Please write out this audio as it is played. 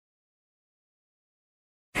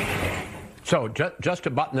So just to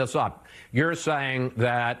button this up, you're saying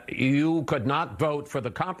that you could not vote for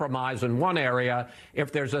the compromise in one area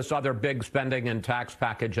if there's this other big spending and tax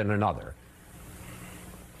package in another.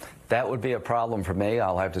 That would be a problem for me.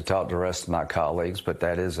 I'll have to talk to the rest of my colleagues, but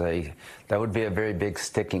that would be a very big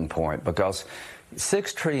sticking point, because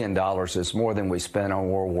 $6 trillion is more than we spent on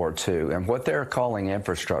World War II. And what they're calling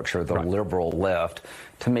infrastructure, the liberal left,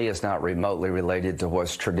 to me is not remotely related to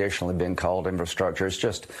what's traditionally been called infrastructure. It's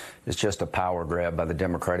just a power grab by the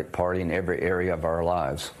Democratic Party in every area of our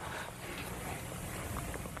lives.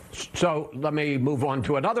 So let me move on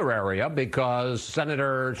to another area, because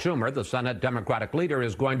Senator Schumer, the Senate Democratic leader,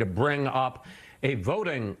 is going to bring up a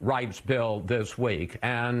voting rights bill this week.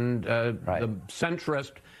 And the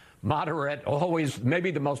centrist, moderate, always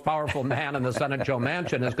maybe the most powerful man in the Senate, Joe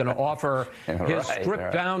Manchin, is going to offer his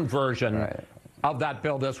stripped-down version of that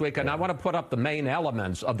bill this week. And I want to put up the main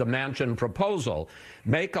elements of the Manchin proposal.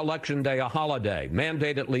 Make Election Day a holiday.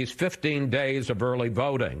 Mandate at least 15 days of early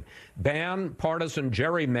voting. Ban partisan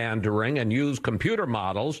gerrymandering and use computer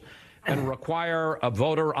models, and require a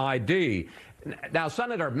voter ID. Now,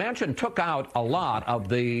 Senator Manchin took out a lot of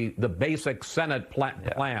the basic Senate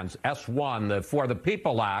plans, S1, the For the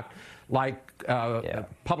People Act, like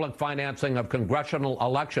public financing of congressional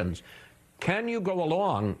elections. Can you go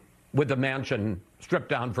along with the Manchin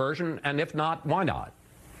stripped-down version? And if not, why not?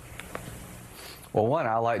 Well, one,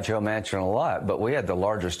 I like Joe Manchin a lot, but we had the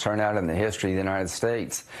largest turnout in the history of the United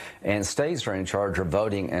States, and states are in charge of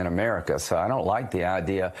voting in America. So I don't like the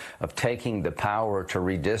idea of taking the power to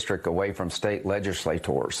redistrict away from state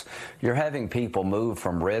legislators. You're having people move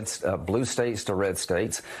from blue states to red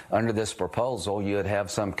states. Under this proposal, you would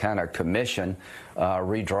have some kind of commission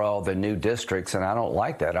redraw the new districts, and I don't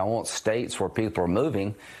like that. I want states where people are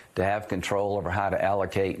moving to have control over how to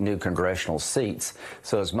allocate new congressional seats.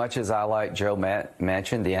 So as much as I like Joe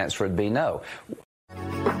Manchin, the answer would be no.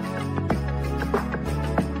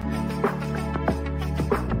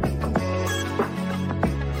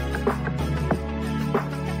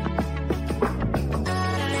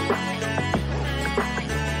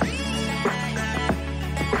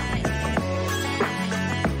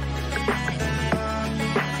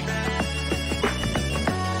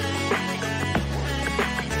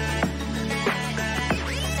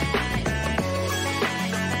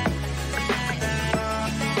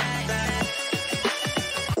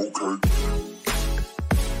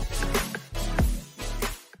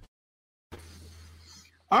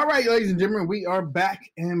 All right, ladies and gentlemen, we are back,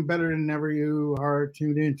 and better than ever, you are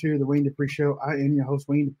tuned into the Wayne Dupree Show. I am your host,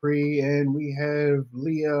 Wayne Dupree, and we have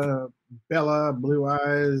Leah, Bella, Blue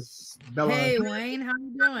Eyes, Bella. Hey, Wayne, how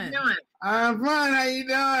you doing? I'm fine. How you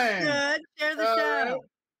doing? Good. Share the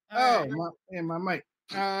show. My mic.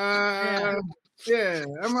 Yeah,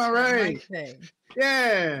 I'm all right.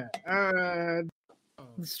 Yeah.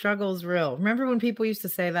 The struggle is real. Remember when people used to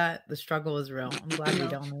say that? The struggle is real. I'm glad we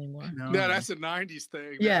don't anymore. No, that's a 90s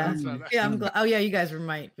thing. Yeah. I'm glad. Oh, yeah, you guys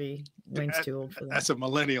might be. Wayne's too old for that. That's a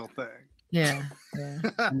millennial thing. Yeah.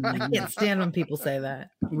 I can't stand when people say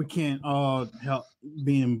that. We can't all help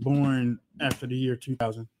being born after the year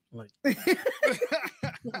 2000. Like,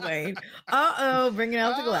 Wayne. Bringing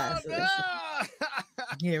out the glasses. No!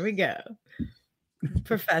 Here we go.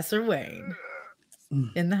 Professor Wayne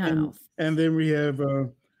in the house. And then we have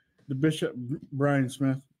the Bishop Brian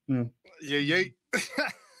Smith. Yeah.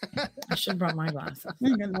 I should have brought my glasses. I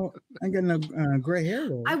ain't got no gray hair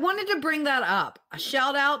though. I wanted to bring that up. A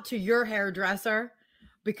shout out to your hairdresser,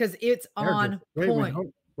 because it's on point.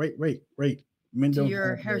 Wait. To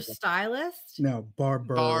your hairstylist? No,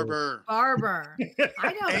 barber. I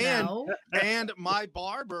don't know. And my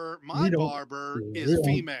barber is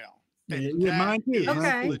female. Yeah, mine too.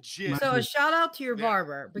 Okay. Legit. So a shout out to your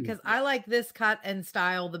barber, because I like this cut and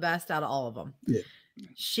style the best out of all of them. Yeah.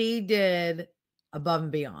 She did above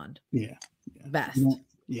and beyond. Yeah. Best.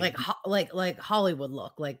 Yeah. Like Hollywood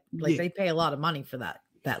look. Like they pay a lot of money for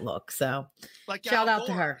that look. So like shout out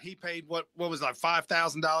to her. He paid what was like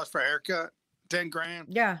 $5,000 for a haircut? 10 grand.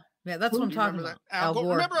 Yeah, that's what I'm talking about. Al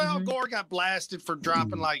Gore. Remember Al Gore got blasted for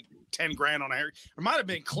dropping like 10 grand on a hair? It might have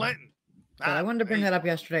been Clinton. I wanted to bring that up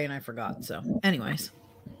yesterday and I forgot. So, anyways.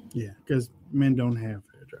 Yeah, because men don't have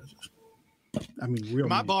hairdressers. I mean, real.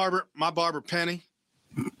 My barber Penny.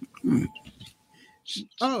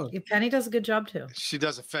 Penny does a good job too. She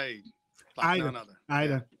does a fade. Like none other.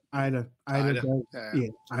 Ida. Yeah,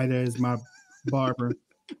 Ida is my barber.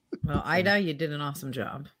 Well, Ida, you did an awesome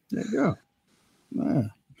job. There you go.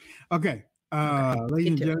 Okay. Ladies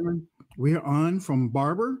and gentlemen, we are on from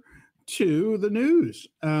barber to the news.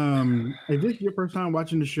 If this is your first time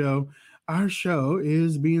watching the show, our show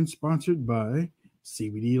is being sponsored by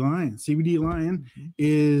CBD Lion. CBD Lion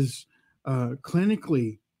is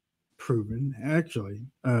clinically proven, actually.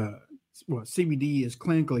 CBD is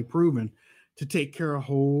clinically proven to take care of a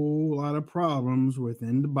whole lot of problems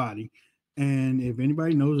within the body. And if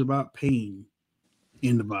anybody knows about pain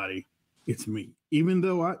in the body, it's me. Even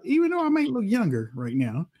though I might look younger right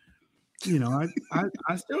now,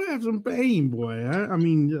 I still have some pain, boy.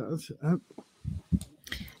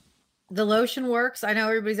 The lotion works. I know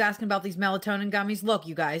everybody's asking about these melatonin gummies. Look,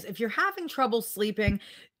 you guys, if you're having trouble sleeping,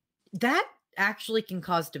 that actually can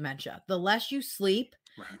cause dementia. The less you sleep,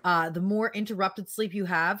 the more interrupted sleep you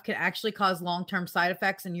have can actually cause long-term side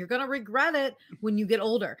effects, and you're going to regret it when you get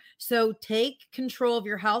older. So take control of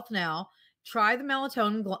your health now. Try the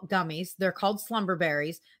melatonin gummies. They're called Slumber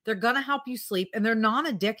Berries. They're going to help you sleep, and they're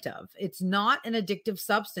non-addictive. It's not an addictive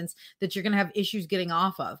substance that you're going to have issues getting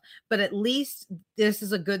off of. But at least this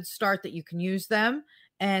is a good start that you can use them,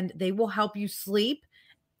 and they will help you sleep,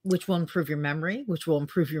 which will improve your memory, which will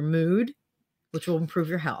improve your mood, which will improve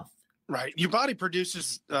your health. Right. Your body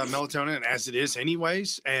produces melatonin as it is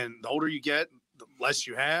anyways. And the older you get, the less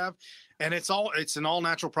you have. And it's an all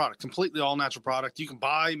natural product, completely all natural product. You can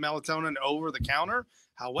buy melatonin over the counter.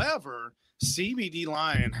 However, CBD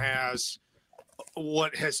Lion has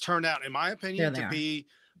what has turned out, in my opinion, to be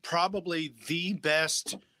probably the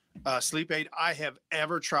best sleep aid I have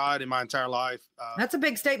ever tried in my entire life. That's a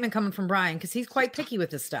big statement coming from Brian, because he's quite picky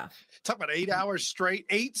with this stuff. Talk about 8 hours straight,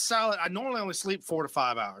 8 solid. I normally only sleep 4 to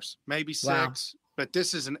 5 hours, maybe 6, but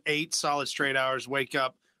this is an 8 solid straight hours. Wake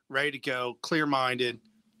up, ready to go, clear-minded.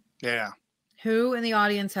 Yeah. Who in the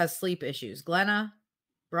audience has sleep issues? Glenna,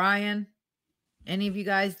 Brian, any of you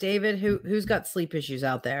guys? David, who's got sleep issues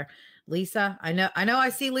out there? Lisa, I know I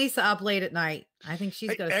see Lisa up late at night. I think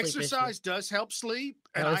she's got a sleep exercise issue. does help sleep.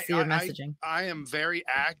 And I see her messaging. I am very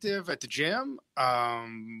active at the gym.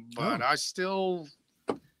 But I still,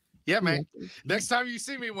 man. Next time you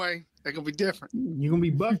see me, Wayne, it's gonna be different. You're gonna be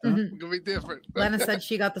buffed, huh? It's gonna be different. Glenna said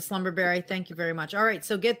she got the Slumber Berry. Thank you very much. All right,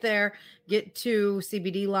 so get to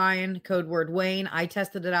CBD Lion, code word Wayne. I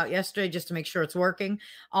tested it out yesterday just to make sure it's working.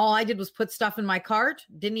 All I did was put stuff in my cart.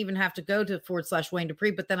 Didn't even have to go to /Wayne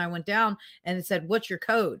Dupree, but then I went down and it said, "What's your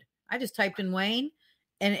code?" I just typed in Wayne,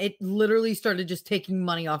 and it literally started just taking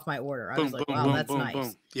money off my order. I was like, wow, that's nice.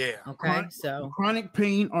 Boom. Yeah. Okay. So chronic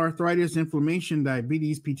pain, arthritis, inflammation,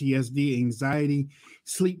 diabetes, PTSD, anxiety,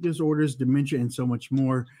 sleep disorders, dementia, and so much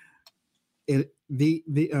more.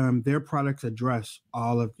 Their products address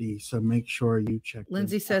all of these. So make sure you check.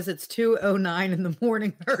 Lindsay says it's 2:09 in the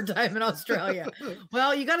morning, her time in Australia.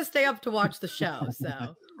 Well, you got to stay up to watch the show.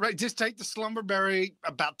 So right. Just take the Slumber Berry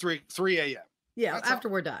about 3 a.m. Yeah. That's after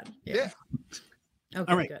we're done. Yeah. Okay,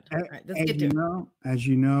 all right. Good. All right, let's get to it. As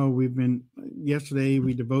you know, yesterday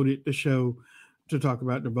we devoted the show to talk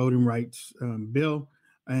about the voting rights bill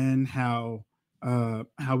and how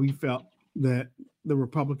we felt that the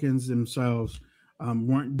Republicans themselves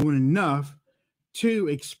weren't doing enough to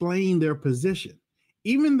explain their position.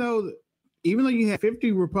 Even though you had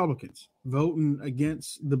 50 Republicans voting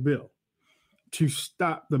against the bill to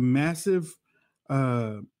stop the massive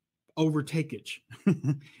overtakeage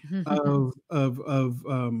of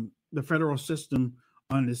the federal system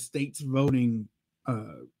on the states voting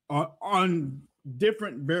on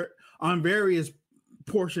various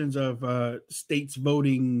portions of states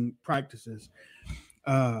voting practices.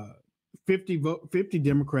 50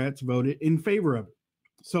 Democrats voted in favor of it.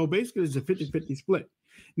 So basically it's a 50-50 split.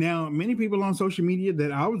 Now, many people on social media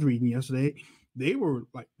that I was reading yesterday, they were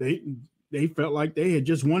like, they felt like they had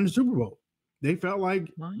just won the Super Bowl. They felt like,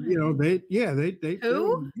 they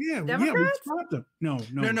who? Democrats? We stopped them. No,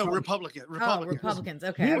 Republicans. Oh, Republicans.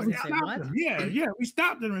 Okay. Yeah, I was we gonna say, stopped what? them. Yeah, we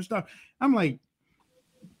stopped them and stuff. I'm like,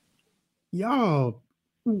 y'all,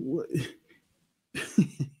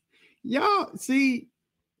 see,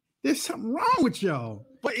 there's something wrong with y'all.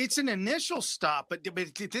 But it's an initial stop, but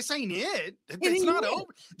this ain't it. It's ain't not it. over.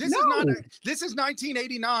 This is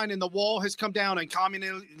 1989, and the wall has come down, and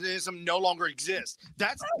communism no longer exists.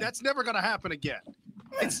 That's never going to happen again.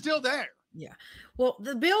 It's still there. Yeah. Well,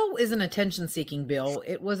 the bill is an attention-seeking bill.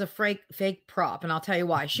 It was a fake prop, and I'll tell you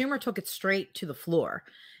why. Schumer took it straight to the floor.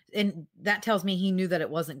 And that tells me he knew that it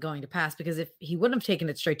wasn't going to pass, because if he wouldn't have taken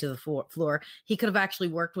it straight to the floor, he could have actually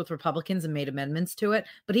worked with Republicans and made amendments to it.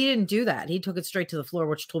 But he didn't do that. He took it straight to the floor,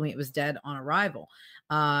 which told me it was dead on arrival.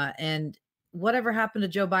 And whatever happened to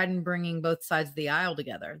Joe Biden bringing both sides of the aisle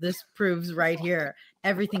together? This proves right here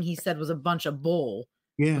everything he said was a bunch of bull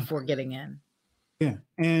before getting in. Yeah.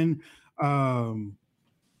 And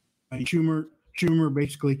Schumer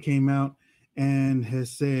basically came out and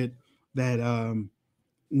has said that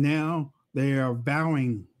now they are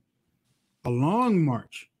vowing a long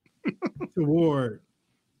march toward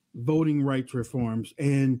voting rights reforms.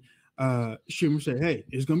 And Schumer said, hey,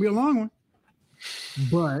 it's going to be a long one,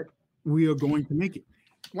 but we are going to make it.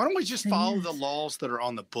 Why don't we just follow the laws that are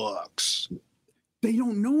on the books? They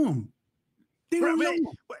don't know them. They don't know them.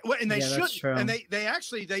 And they should. And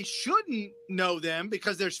they shouldn't know them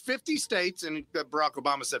because there's 50 states, and Barack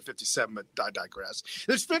Obama said 57, but I digress.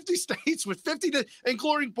 There's 50 states with 50,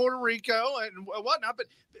 including Puerto Rico and whatnot. But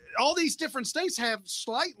all these different states have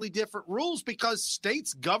slightly different rules because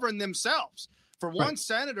states govern themselves. For one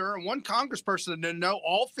senator and one congressperson to know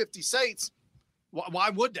all 50 states, why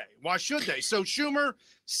would they? Why should they? So Schumer,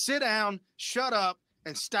 sit down, shut up,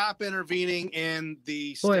 and stop intervening in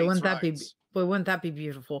the states' rights. Boy, wouldn't that be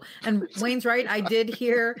beautiful? And Wayne's right. I did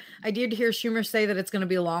hear Schumer say that it's going to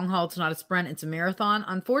be a long haul. It's not a sprint. It's a marathon.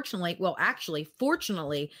 Unfortunately,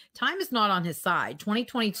 fortunately, time is not on his side.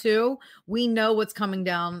 2022, we know what's coming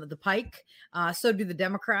down the pike. So do the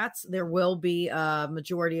Democrats. There will be a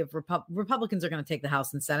majority of Republicans are going to take the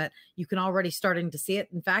House and Senate. You can already starting to see it.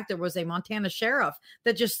 In fact, there was a Montana sheriff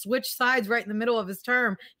that just switched sides right in the middle of his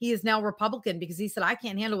term. He is now Republican because he said, I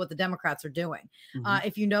can't handle what the Democrats are doing.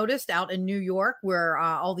 If you noticed out in New York, where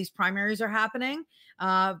all these primaries are happening,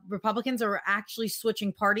 Republicans are actually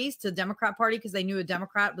switching parties to the Democrat Party because they knew a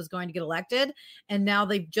Democrat was going to get elected. And now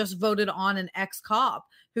they've just voted on an ex-cop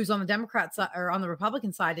who's on the Democrat side or on the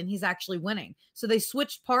Republican side, and he's actually winning. So they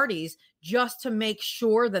switched parties just to make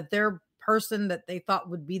sure that their person that they thought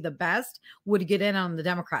would be the best would get in on the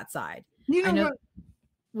Democrat side. I know,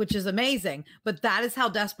 which is amazing, but that is how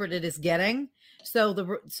desperate it is getting. So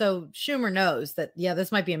Schumer knows that,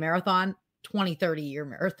 this might be a marathon, 20, 30-year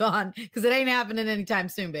marathon, because it ain't happening anytime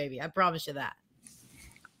soon, baby. I promise you that.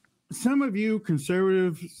 Some of you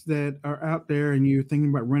conservatives that are out there and you're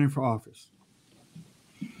thinking about running for office,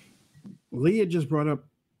 Leah just brought up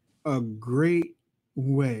a great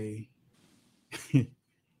way.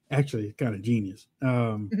 Actually, it's kind of genius.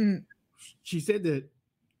 She said that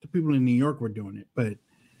the people in New York were doing it, but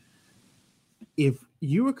if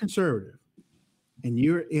you're a conservative and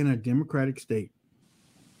you're in a Democratic state,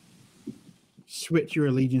 switch your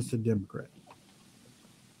allegiance to Democrat.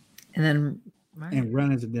 And then and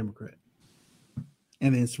run as a Democrat.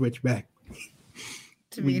 And then switch back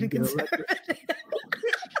to being a conservative.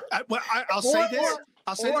 I'll say this.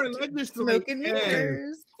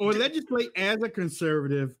 Or legislate as a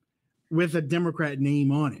conservative with a Democrat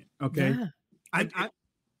name on it. Okay. Yeah.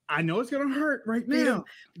 I know it's going to hurt right now.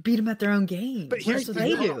 Beat them at their own game. But here's what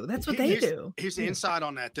they do. That's what they do. Here's the insight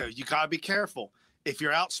on that, though. You got to be careful. If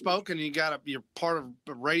you're outspoken and you're part of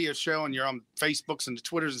a radio show and you're on Facebooks and the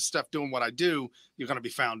Twitters and stuff doing what I do, you're going to be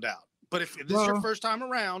found out. But if this is your first time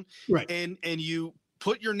around, and you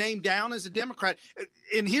put your name down as a Democrat,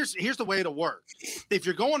 and here's the way it'll work. If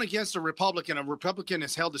you're going against a Republican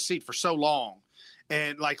has held the seat for so long,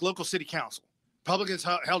 and like local city council, Republicans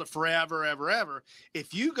held it forever, ever.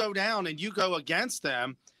 If you go down and you go against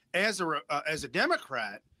them as a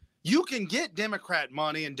Democrat, you can get Democrat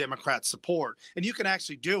money and Democrat support, and you can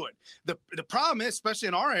actually do it. The problem is, especially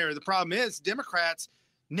in our area, the problem is Democrats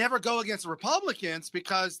never go against the Republicans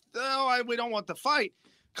because we don't want the fight.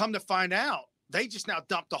 Come to find out, they just now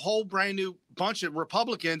dumped a whole brand new bunch of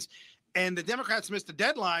Republicans, and the Democrats missed the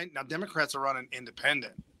deadline. Now Democrats are running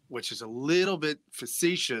independent, which is a little bit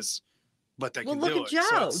facetious, but they can do it. Look at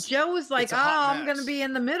Joe. Joe was like, I'm going to be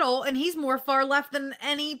in the middle, and he's more far left than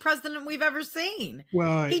any president we've ever seen.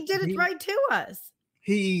 Well, he did it right to us.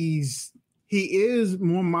 He is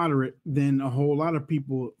more moderate than a whole lot of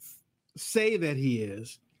people say that he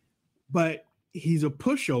is, but he's a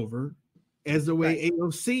pushover as the way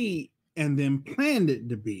AOC and them planned it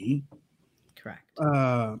to be. Correct.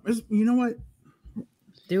 You know what?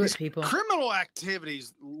 Do it, people. Criminal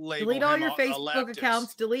activities. Delete all your Facebook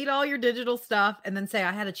accounts, delete all your digital stuff, and then say,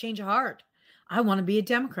 I had a change of heart. I want to be a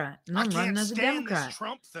Democrat, and I'm running as a Democrat. This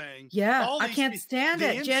Trump thing. Yeah, I can't stand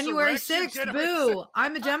it. January 6th, boo.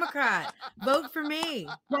 I'm a Democrat. Vote for me.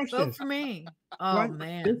 Vote for me. Oh,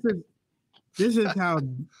 man. This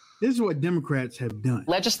is what Democrats have done.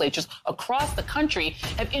 Legislatures across the country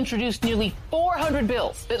have introduced nearly 400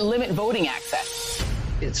 bills that limit voting access.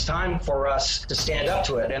 It's time for us to stand up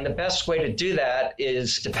to it. And the best way to do that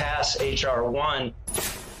is to pass H.R. 1.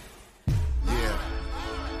 Yeah,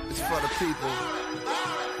 it's for the people.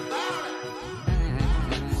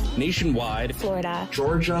 Nationwide, Florida,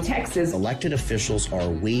 Georgia, Texas, elected officials are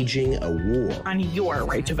waging a war on your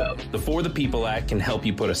right to vote. The For the People Act can help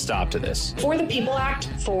you put a stop to this. For the People Act.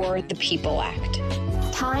 For the People Act.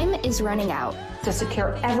 Time is running out. to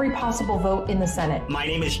secure every possible vote in the Senate. My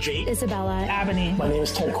name is Jake. Isabella. Abney. My name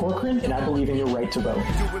is Ted Corcoran, and I believe in your right to vote.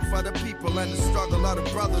 Do it for the people and the struggle of the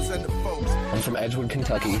brothers and the folks. I'm from Edgewood,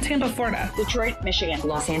 Kentucky. Tampa, Florida. Detroit, Michigan.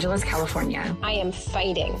 Los Angeles, California. I am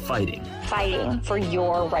fighting for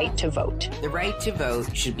your right to vote. The right to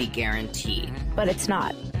vote should be guaranteed. But it's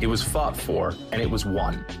not. It was fought for, and it was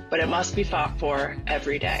won. But it must be fought for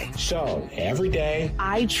every day. So, every day,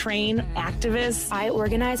 I train activists. I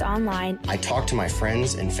organize online. I talk to my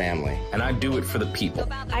friends and family. And I do it for the people.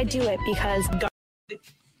 I do it because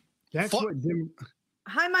That's what Jim...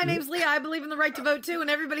 Hi, my name's Leah. I believe in the right to vote too, and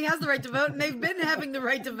everybody has the right to vote, and they've been having the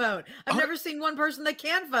right to vote. I've never seen one person that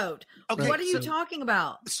can't vote. Okay, what are you talking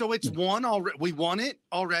about? So it's won already. We won it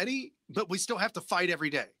already, but we still have to fight every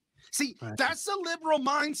day. See, that's the liberal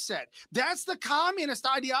mindset. That's the communist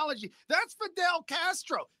ideology. That's Fidel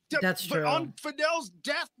Castro. That's true. On Fidel's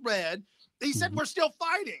deathbed, he said we're still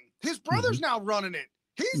fighting. His brother's now running it.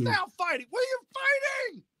 He's now fighting. What are you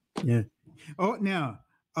fighting? Yeah. Oh, now,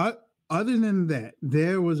 other than that,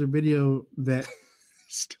 there was a video that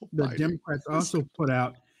the Democrats also put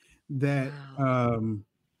out that the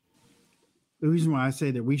reason why I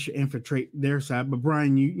say that we should infiltrate their side. But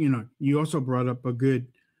Brian, you also brought up a good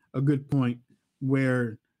point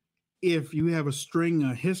where if you have a string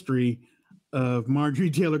of history of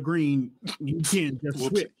Marjorie Taylor Greene, you can't just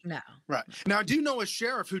switch. No. Right. Now, I do know a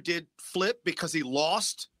sheriff who did flip because he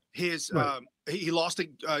lost his he lost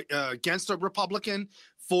against a Republican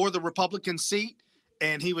for the Republican seat,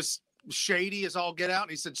 and he was shady as all get out.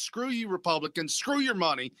 And he said, "Screw you, Republicans! Screw your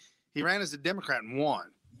money." He ran as a Democrat and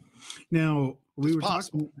won. Now it's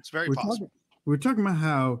possible. It's very possible. We're talking about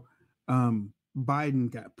how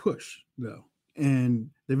Biden got pushed, though, and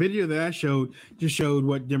the video that I showed just showed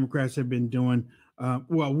what Democrats have been doing.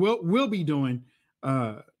 Will be doing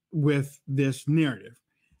with this narrative.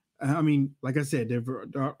 I mean, like I said, they've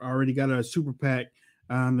already got a super PAC.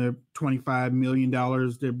 The $25 million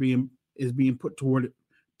is being put toward it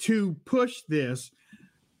to push this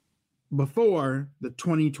before the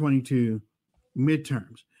 2022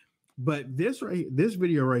 midterms. But this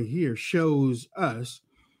video right here shows us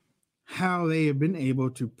how they have been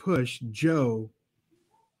able to push Joe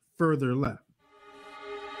further left.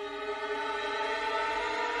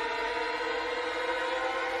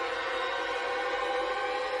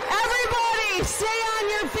 Everybody, stay on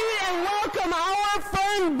your feet and welcome our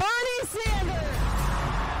friend Bernie Sanders.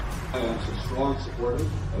 I am a strong supporter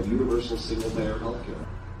of universal single-payer health care.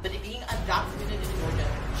 But being undocumented in Georgia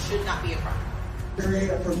should not be a crime. Create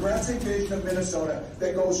a progressive vision of Minnesota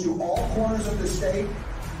that goes to all corners of the state.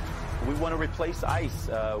 We want to replace ICE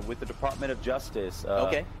with the Department of Justice,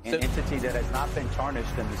 an entity that has not been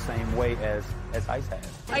tarnished in the same way as ICE has.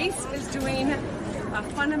 ICE is doing a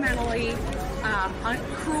fundamentally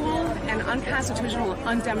cruel and unconstitutional,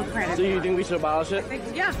 undemocratic. So you think we should abolish it?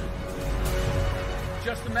 Yeah.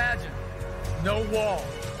 Just imagine, no wall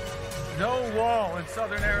in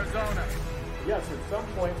southern Arizona. Yes, at some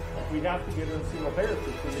point we have to get in a single payer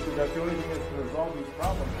system because that's the only thing that's going to resolve these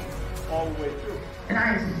problems all the way through. And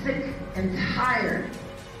I am sick and tired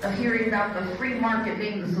of hearing about the free market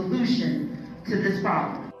being the solution to this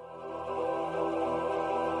problem.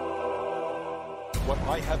 What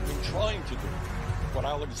I have been trying to do, what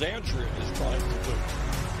Alexandria is trying to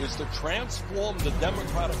do, is to transform the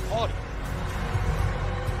Democratic Party.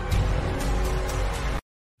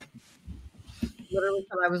 Literally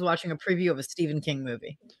thought I was watching a preview of a Stephen King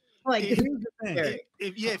movie. Like, if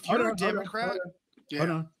you're a Democrat, hold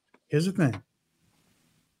on. Here's the thing.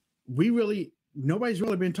 Nobody's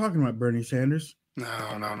really been talking about Bernie Sanders. No.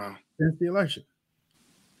 Since the election.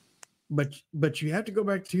 But you have to go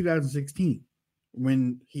back to 2016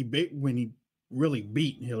 when he really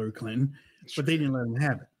beat Hillary Clinton, but they didn't let him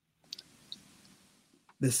have it.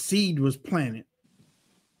 The seed was planted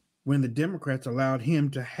when the Democrats allowed him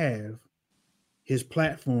to have his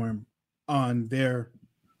platform at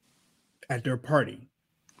their party.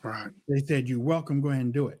 Right. They said, "You're welcome. Go ahead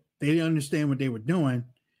and do it." They didn't understand what they were doing.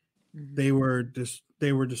 Mm-hmm.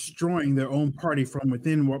 They were destroying their own party from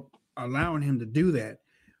within, allowing him to do that.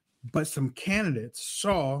 But some candidates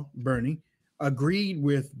saw Bernie, agreed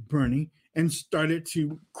with Bernie, and started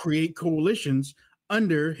to create coalitions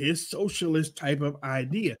under his socialist type of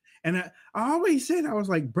idea. And I always said, I was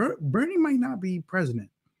like, Bernie might not be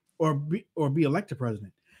president or be elected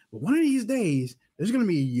president, but one of these days there's going to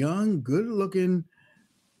be a young, good-looking.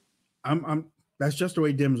 That's just the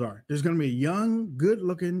way Dems are. There's going to be a young,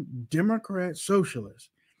 good-looking Democrat socialist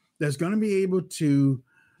that's going to be able to,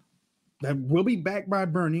 that will be backed by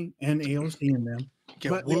Bernie and AOC and them.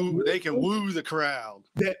 They can woo the crowd.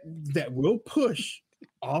 That will push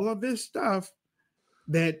all of this stuff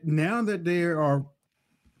that now that they are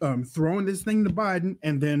throwing this thing to Biden,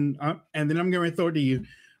 and then I'm going to throw it to you.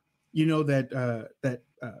 You know that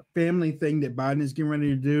family thing that Biden is getting ready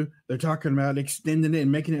to do. They're talking about extending it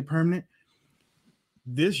and making it permanent.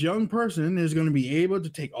 This young person is going to be able to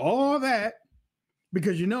take all that,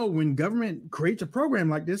 because when government creates a program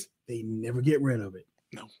like this, they never get rid of it.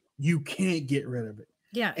 No, you can't get rid of it.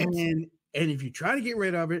 Yeah, and if you try to get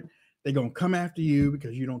rid of it, they're going to come after you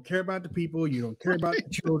because you don't care about the people. You don't care about the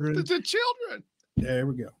children. The children. There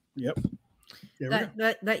we go. Yep.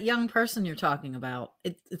 That young person you're talking about,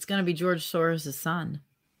 it's going to be George Soros' son.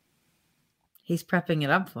 He's prepping it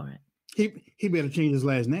up for it. He better change his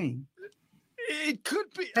last name. It could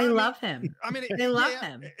be. They love him. I mean, they love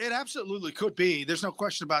him. It absolutely could be. There's no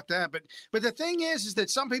question about that. But the thing is that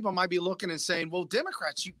some people might be looking and saying, well,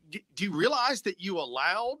 Democrats, do you realize that you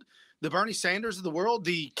allowed the Bernie Sanders of the world,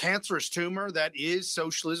 the cancerous tumor that is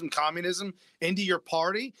socialism, communism, into your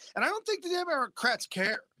party? And I don't think the Democrats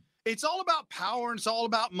care. It's all about power and it's all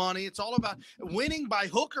about money. It's all about winning by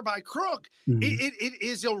hook or by crook. Mm-hmm. It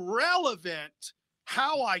is irrelevant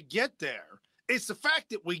how I get there. It's the fact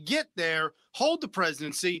that we get there, hold the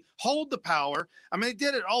presidency, hold the power. I mean, they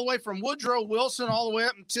did it all the way from Woodrow Wilson all the way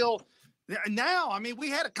up until now. I mean, we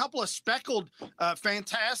had a couple of speckled,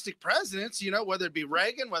 fantastic presidents, whether it be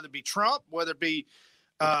Reagan, whether it be Trump, whether it be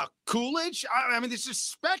Coolidge. I mean, there's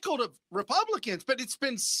just speckled of Republicans, but it's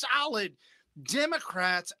been solid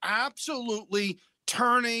Democrats absolutely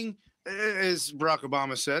turning, as Barack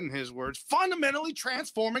Obama said in his words, fundamentally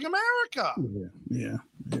transforming America. Yeah.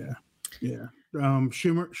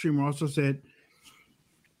 Schumer also said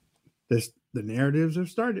the narratives have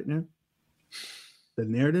started now. The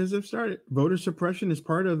narratives have started. Voter suppression is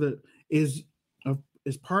part of the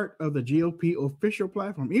part of the GOP official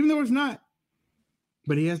platform, even though it's not.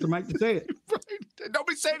 But he has the mic to say it. Right.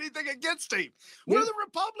 Nobody say anything against him. What are the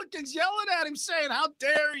Republicans yelling at him saying, how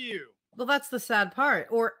dare you? Well, that's the sad part.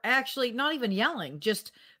 Or actually not even yelling,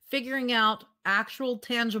 just figuring out actual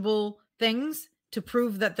tangible things to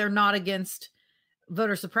prove that they're not against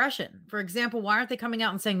voter suppression. For example, why aren't they coming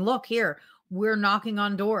out and saying, look here, we're knocking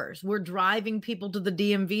on doors. We're driving people to the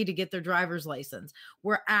DMV to get their driver's license.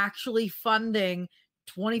 We're actually funding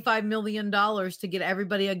 $25 million to get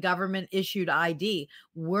everybody a government issued ID.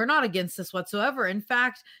 We're not against this whatsoever. In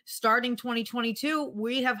fact, starting 2022,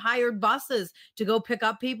 we have hired buses to go pick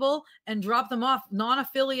up people and drop them off,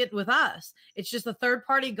 non-affiliate with us. It's just a third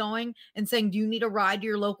party going and saying, do you need a ride to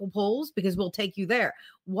your local polls? Because we'll take you there.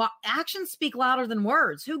 Actions speak louder than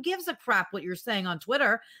words. Who gives a crap what you're saying on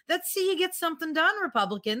Twitter? Let's see you get something done,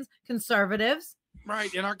 Republicans, conservatives.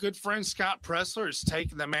 Right. And our good friend Scott Presler has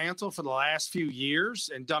taken the mantle for the last few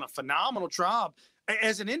years and done a phenomenal job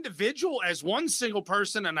as an individual, as one single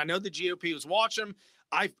person. And I know the GOP was watching.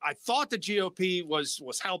 I thought the GOP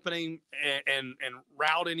was helping him and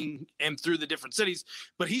routing him through the different cities,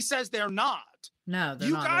 but he says they're not. No, they're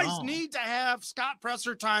you not. You guys need to have Scott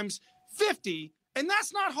Presler times 50, and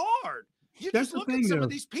that's not hard. You just look at some of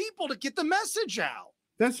these people to get the message out.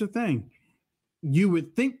 That's the thing. You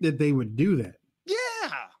would think that they would do that. Yeah.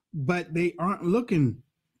 But they aren't looking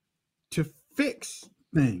to fix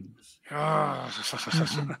things. They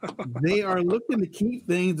are looking to keep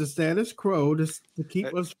things the status quo, to keep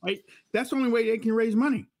us right. That's the only way they can raise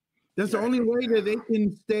money. That's the only way that they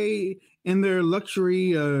can stay in their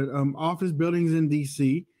luxury office buildings in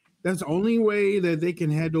D.C. That's the only way that they can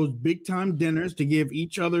have those big time dinners to give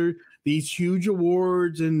each other these huge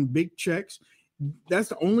awards and big checks. That's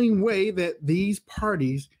the only way that these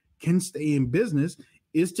parties can stay in business,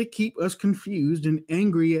 is to keep us confused and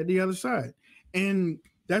angry at the other side. And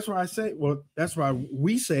that's why that's why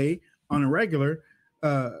we say on a regular,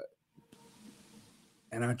 and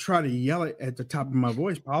I try to yell it at the top of my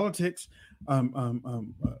voice, politics, the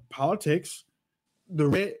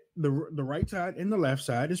right side and the left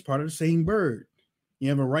side is part of the same bird. You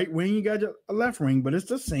have a right wing, you got a left wing, but it's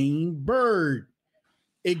the same bird.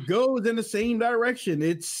 It goes in the same direction.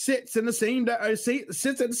 It sits in the same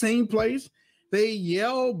sits at the same place. They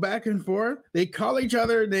yell back and forth. They call each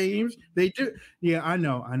other names. They do. Yeah, I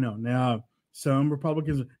know. Now some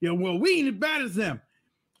Republicans, well, we ain't as bad as them.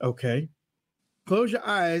 Okay, close your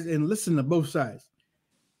eyes and listen to both sides.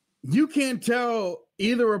 You can't tell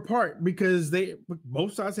either apart because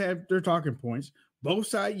both sides have their talking points. Both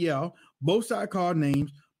sides yell. Both sides call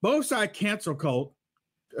names. Both sides cancel culture.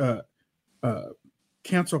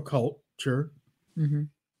 Mm-hmm.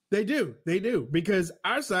 They do, because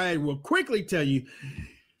our side will quickly tell you,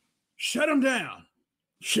 shut them down,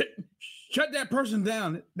 shut that person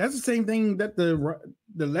down. That's the same thing that the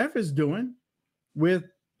left is doing with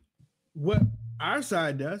what our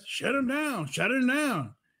side does. Shut them down. Shut them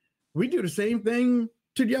down. We do the same thing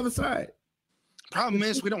to the other side. Problem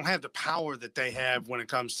is, we don't have the power that they have when it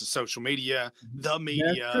comes to social media, the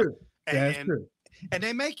media. That's true. That's true. And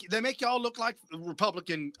they make y'all look like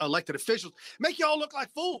Republican elected officials, make y'all look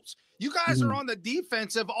like fools. You guys are on the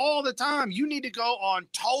defensive all the time. You need to go on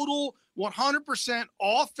total 100%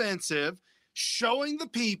 offensive, showing the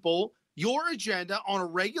people your agenda on a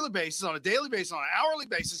regular basis, on a daily basis, on an hourly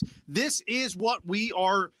basis. This is what we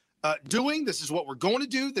are doing. This is what we're going to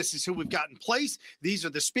do. This is who we've got in place. These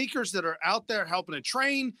are the speakers that are out there helping to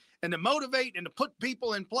train and to motivate and to put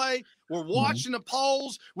people in play. We're watching the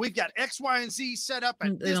polls. We've got X, Y, and Z set up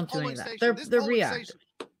at this polling station. They're reactive.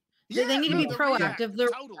 Yeah, they need to be proactive. They're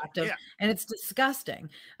totally. reactive, and it's disgusting.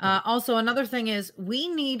 Also, another thing is we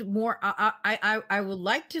need more. I would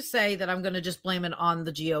like to say that I'm going to just blame it on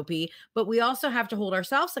the GOP, but we also have to hold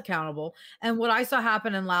ourselves accountable. And what I saw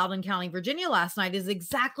happen in Loudoun County, Virginia last night is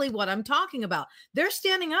exactly what I'm talking about. They're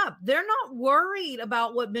standing up. They're not worried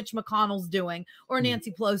about what Mitch McConnell's doing or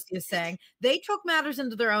Nancy Pelosi is saying. They took matters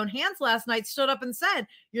into their own hands last night, stood up and said,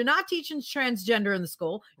 "You're not teaching transgender in the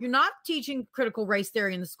school. You're not teaching critical race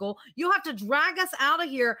theory in the school. You have to drag us out of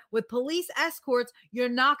here with police escorts. You're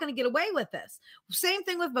not going to get away with this." Same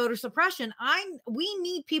thing with voter suppression. We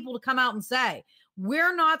need people to come out and say,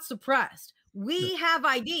 we're not suppressed. We have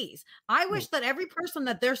IDs. I wish that every person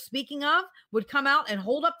that they're speaking of would come out and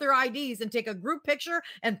hold up their IDs and take a group picture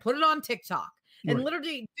and put it on TikTok. And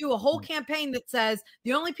literally do a whole campaign that says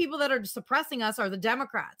the only people that are suppressing us are the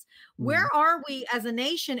Democrats. Where are we as a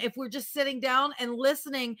nation if we're just sitting down and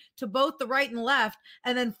listening to both the right and left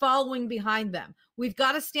and then following behind them? We've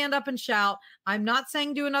got to stand up and shout. I'm not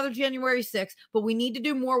saying do another January 6th, but we need to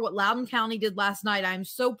do more what Loudoun County did last night. I'm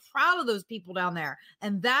so proud of those people down there.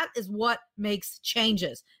 And that is what makes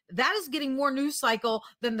changes. That is getting more news cycle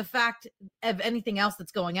than the fact of anything else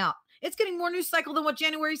that's going out. It's getting more news cycle than what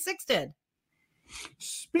January 6th did.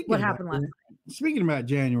 What happened last night? Speaking about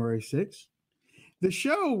January 6th, the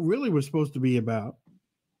show really was supposed to be about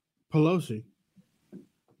Pelosi,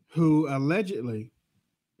 who allegedly,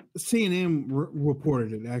 CNN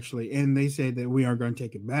reported it actually, and they said that we aren't going to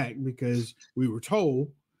take it back because we were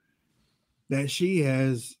told that she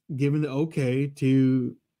has given the okay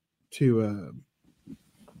to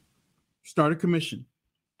start a commission,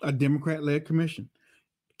 a Democrat-led commission.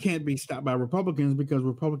 Can't be stopped by Republicans because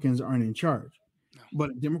Republicans aren't in charge.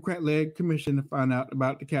 But a Democrat-led commission to find out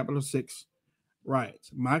about the Capitol 6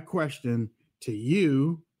 riots. My question to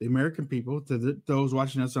you, the American people, to those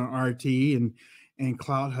watching us on RT and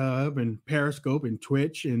Cloud Hub and Periscope and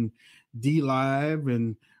Twitch and DLive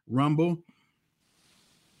and Rumble,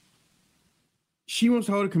 she wants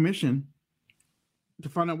to hold a commission to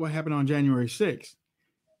find out what happened on January 6th.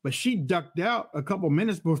 But she ducked out a couple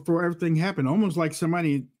minutes before everything happened, almost like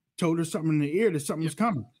somebody told her something in the ear that something was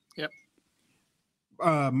coming. Yep.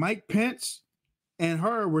 Mike Pence and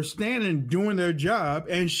her were standing doing their job,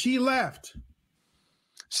 and she left.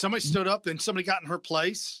 Somebody stood up, then somebody got in her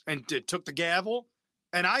place and took the gavel.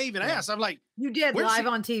 And I even asked, I'm like, you did live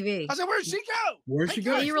on TV. I said, where'd she go? Where'd she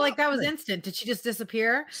go? You were like, that was instant. Did she just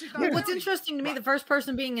disappear? Well, what's interesting to me, the first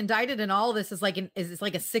person being indicted in all this is like a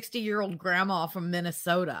 60-year-old grandma from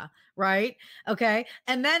Minnesota, right? Okay.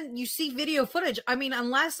 And then you see video footage. I mean,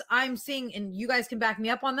 unless I'm seeing, and you guys can back me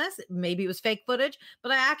up on this, maybe it was fake footage,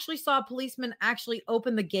 but I actually saw a policeman actually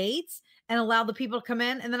open the gates and allow the people to come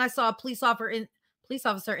in. And then I saw a police officer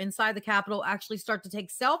inside the Capitol actually start to take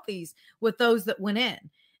selfies with those that went in.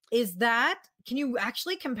 Can you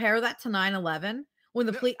actually compare that to 9/11 when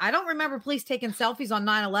the police, I don't remember police taking selfies on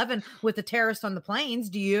 9/11 with the terrorists on the planes.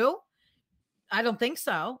 Do you? I don't think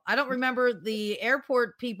so. I don't remember the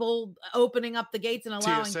airport people opening up the gates and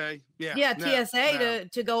allowing TSA. TSA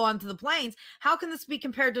to go onto the planes. How can this be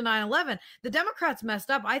compared to 9/11? The Democrats messed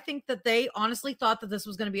up. I think that they honestly thought that this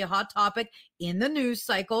was going to be a hot topic in the news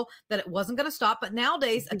cycle, that it wasn't going to stop. But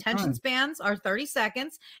nowadays, attention spans are 30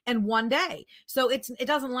 seconds and 1 day. So it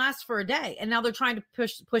doesn't last for a day. And now they're trying to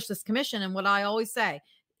push this commission. And what I always say,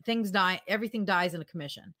 things die, everything dies in a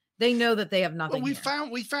commission. They know that they have nothing. Well,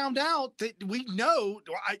 we found out that we know.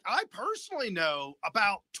 I personally know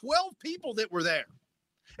about 12 people that were there,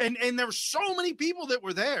 and there were so many people that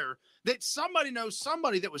were there that somebody knows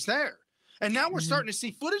somebody that was there. And now we're starting to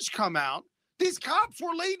see footage come out. These cops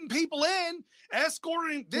were leading people in,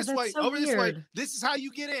 escorting this way, over this way. This is how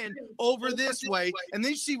you get in, over this way. And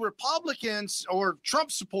then you see Republicans or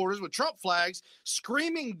Trump supporters with Trump flags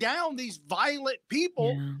screaming down these violent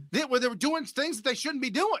people that were doing things that they shouldn't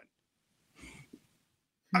be doing.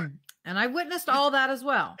 And I witnessed all that as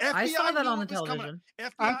well. FBI I saw that on the knew it was coming television.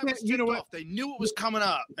 up. FBI was tipped off. They knew it was coming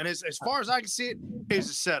up. And as far as I can see it, is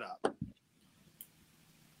a setup.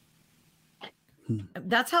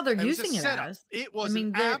 That's how they're using it as. It was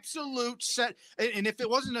an absolute set. And if it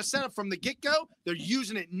wasn't a setup from the get-go, they're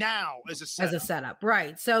using it now as a setup. As a setup,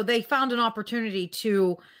 right. So they found an opportunity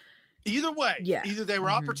to... Either way, either they were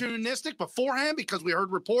opportunistic beforehand because we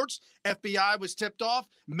heard reports, FBI was tipped off,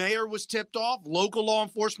 mayor was tipped off, local law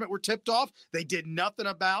enforcement were tipped off. They did nothing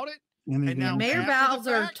about it. And now Mayor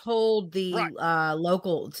Bowser told the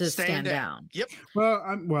local to stand down. Yep. Well,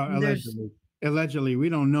 allegedly, we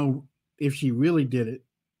don't know if she really did it.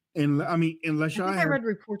 And I mean, unless y'all I read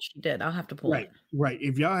reports she did. I'll have to pull it. Right.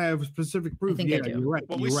 If y'all have specific proof, you're right.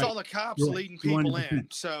 Well, we saw the cops leading people in.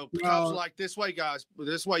 So the cops are like, this way, guys.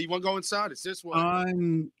 This way. You want to go inside? It's this way.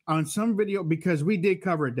 On some video, because we did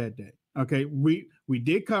cover it that day. Okay. We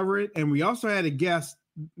did cover it. And we also had a guest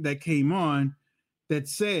that came on that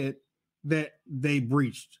said that they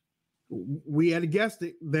breached. We had a guest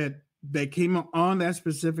that came on that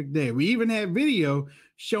specific day. We even had video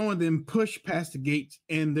showing them push past the gates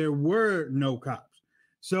and there were no cops.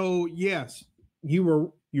 So yes,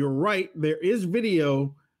 you're right. There is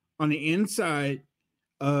video on the inside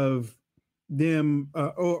of them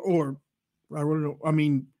or I don't know. I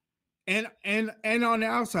mean, and on the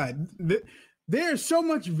outside, there's so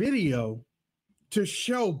much video to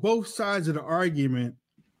show both sides of the argument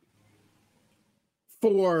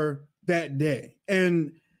for that day.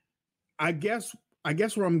 And I guess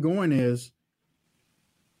where I'm going is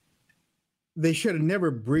they should have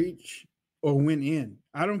never breached or went in.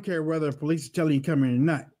 I don't care whether the police is telling you come in or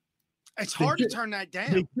not. It's hard to turn that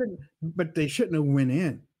down. But they shouldn't have went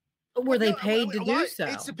in. Were they paid to do so?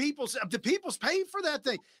 It's the people's paid for that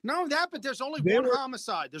thing. Not only that, but there's only one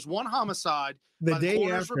homicide. There's one homicide by the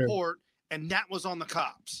coroner's report, and that was on the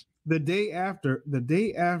cops. The day after,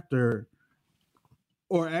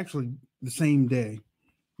 or actually the same day,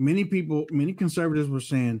 many conservatives were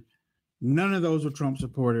saying none of those were Trump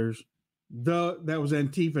supporters. That was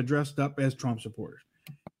Antifa dressed up as Trump supporters.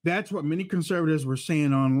 That's what many conservatives were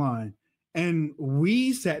saying online. And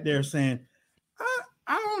we sat there saying,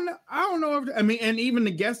 I don't know. And even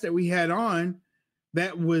the guests that we had on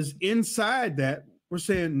that was inside that were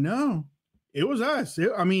saying, no, it was us. It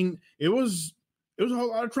was a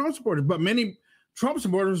whole lot of Trump supporters, but many Trump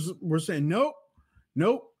supporters were saying, nope.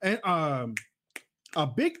 And a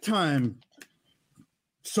big time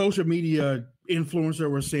social media influencer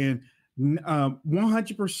was saying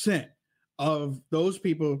 100% of those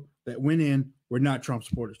people that went in were not Trump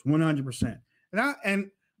supporters. 100%.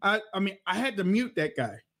 And I had to mute that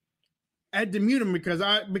guy. I had to mute him because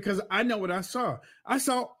I know what I saw. I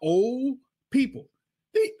saw old people.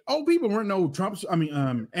 The old people weren't no Trumps.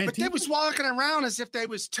 But they was walking around as if they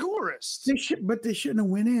was tourists. But they shouldn't have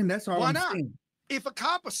went in. That's all. Why not? Saying. If a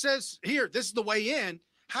cop says, "Here, this is the way in,"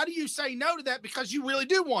 how do you say no to that because you really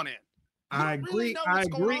do want in? I agree. I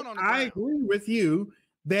agree with you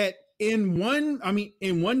that in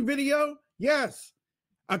one video, yes,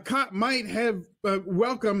 a cop might have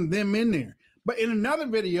welcomed them in there, but in another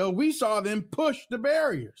video, we saw them push the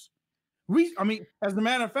barriers. As a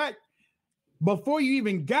matter of fact, before you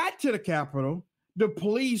even got to the Capitol, the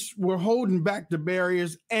police were holding back the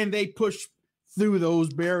barriers, and they pushed through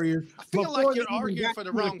those barriers. I feel like you're arguing for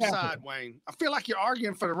the wrong side, Wayne. I feel like you're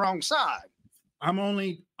arguing for the wrong side. I'm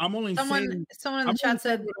only someone in the chat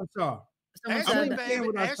said what I saw.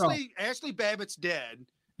 Ashley Babbitt's dead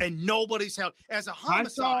and nobody's held as a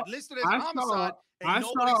homicide, listed as a homicide, and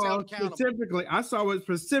nobody's held accountable. I saw what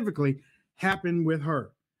specifically happened with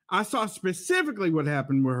her. I saw specifically what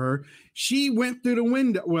happened with her. She went through the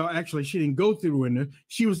window. Well, actually, she didn't go through the window.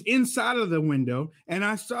 She was inside of the window, and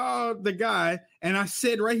I saw the guy, and I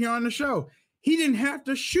said right here on the show, he didn't have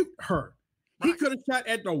to shoot her. Right. He could have shot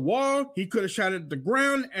at the wall. He could have shot at the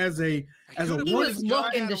ground as a. He was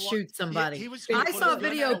looking to shoot somebody. I saw a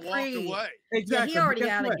video pre. Exactly. He already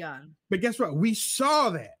had a gun. But guess what? We saw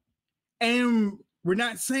that, and we're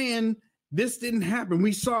not saying this didn't happen.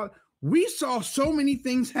 We saw so many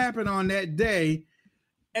things happen on that day,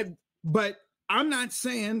 but I'm not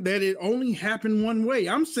saying that it only happened one way.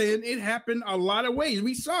 I'm saying it happened a lot of ways.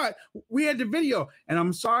 We saw it. We had the video, and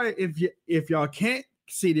I'm sorry if y'all can't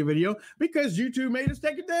see the video because YouTube made us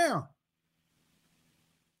take it down.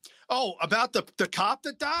 Oh, about the cop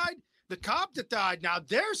that died? The cop that died. Now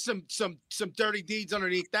there's some dirty deeds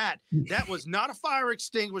underneath that. That was not a fire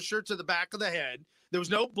extinguisher to the back of the head. There was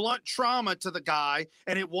no blunt trauma to the guy,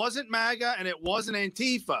 and it wasn't MAGA, and it wasn't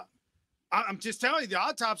Antifa. I'm just telling you, the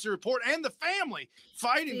autopsy report and the family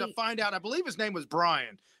fighting to find out. I believe his name was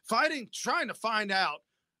Brian. Trying to find out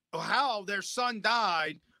how their son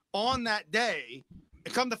died on that day,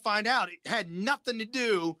 and come to find out it had nothing to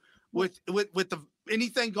do with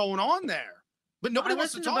anything going on there. But nobody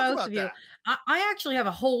wants to talk about that. I actually have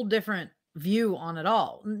a whole different view on it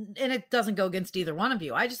all, and it doesn't go against either one of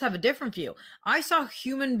you. I just have a different view. I saw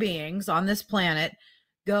human beings on this planet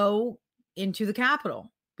go into the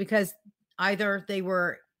Capitol because either they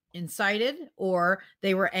were incited or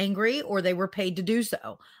they were angry or they were paid to do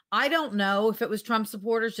so. I don't know if it was Trump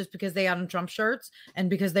supporters just because they had on Trump shirts and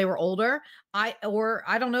because they were older. I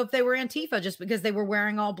don't know if they were Antifa just because they were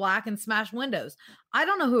wearing all black and smashed windows. I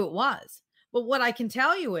don't know who it was. But what I can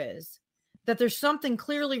tell you is that there's something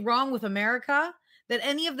clearly wrong with America, that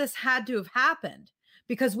any of this had to have happened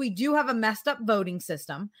because we do have a messed up voting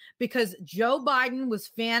system, because Joe Biden was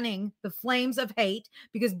fanning the flames of hate,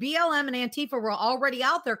 because BLM and Antifa were already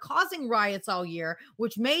out there causing riots all year,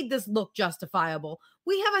 which made this look justifiable.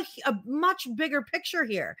 We have a much bigger picture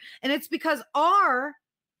here, and it's because our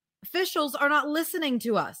officials are not listening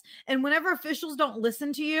to us. And whenever officials don't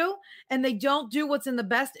listen to you and they don't do what's in the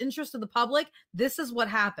best interest of the public, this is what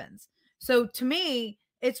happens. So to me,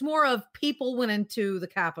 it's more of people went into the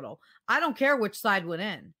Capitol. I don't care which side went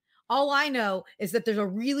in. All I know is that there's a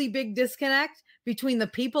really big disconnect between the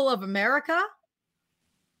people of America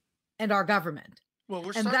and our government.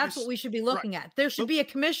 Well, and that's what we should be looking at. There should be a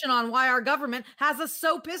commission on why our government has us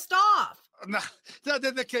so pissed off. No,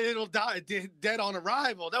 the kid will die dead on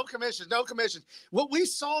arrival. No commission, no commission. What we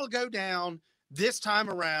saw go down this time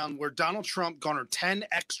around, where Donald Trump garnered 10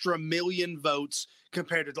 extra million votes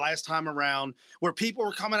compared to the last time around, where people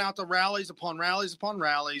were coming out to rallies upon rallies upon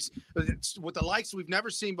rallies with the likes we've never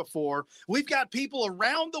seen before. We've got people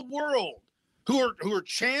around the world who are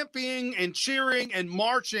championing and cheering and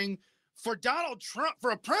marching for Donald Trump,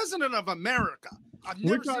 for a president of America. I've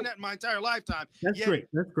never seen that in my entire lifetime. That's great.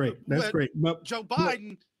 But Joe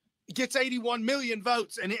Biden gets 81 million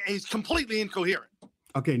votes, and he's completely incoherent.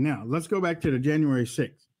 Okay, now let's go back to the January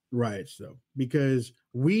 6th riots, though, because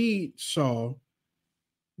we saw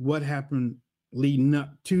what happened leading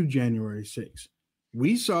up to January 6th.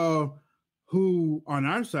 We saw who on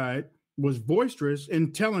our side was boisterous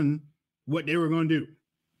in telling what they were going to do.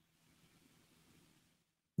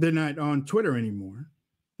 They're not on Twitter anymore.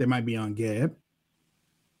 They might be on Gab.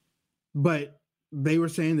 But they were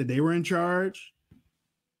saying that they were in charge.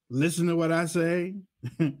 Listen to what I say.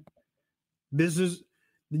 This is,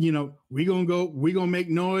 we're going to make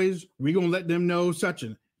noise. We're going to let them know such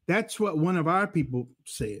and. That's what one of our people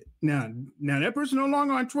said. Now that person no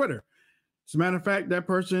longer on Twitter. As a matter of fact, that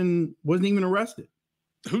person wasn't even arrested.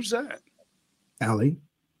 Who's that? Ali.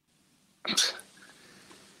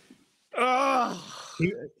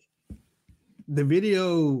 The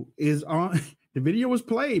video is on. The video was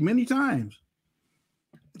played many times.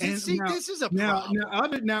 This is a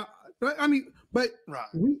problem.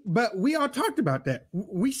 But we all talked about that.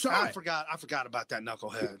 We saw it. I forgot about that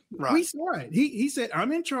knucklehead. Right. We saw it. He said,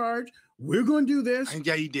 "I'm in charge. We're going to do this." And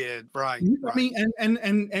yeah, he did. Right. I mean,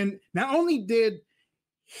 and not only did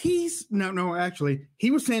actually,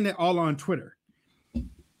 he was saying that all on Twitter.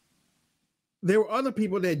 There were other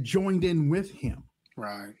people that joined in with him.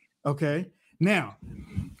 Right. Okay. Now,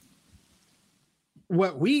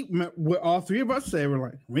 what all three of us say, we're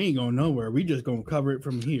like, we ain't going nowhere. We just going to cover it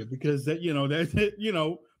from here because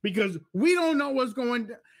because we don't know what's going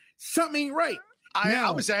on. Something ain't right.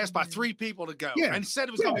 I was asked by 3 people to go and said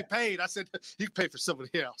it was going to be paid. I said, you can pay for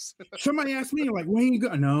somebody else. Somebody asked me, like, where you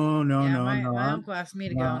go? No. My uncle asked me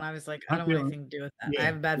to go, and I was like, I don't want anything to do with that. I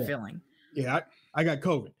have a bad feeling. Yeah, I got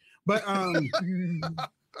COVID. But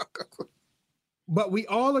but we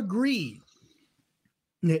all agreed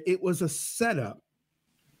that it was a setup.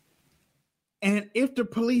 And if the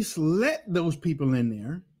police let those people in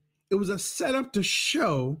there, it was a setup to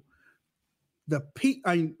show the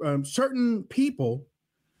certain people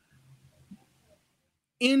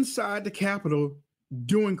inside the Capitol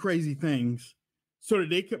doing crazy things so that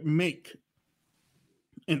they could make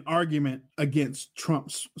an argument against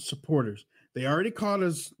Trump's supporters. They already called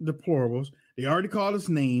us deplorables. They already called us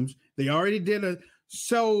names. They already did it.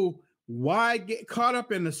 So why get caught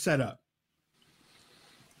up in the setup?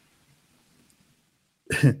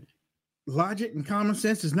 Logic and common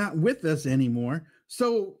sense is not with us anymore.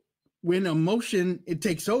 So when emotion it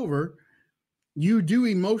takes over, you do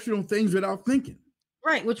emotional things without thinking.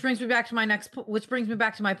 Right, which brings me back to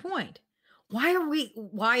my point.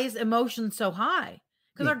 Why is emotion so high?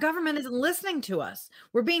 Because our government isn't listening to us.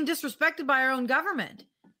 We're being disrespected by our own government.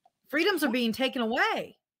 Freedoms are being taken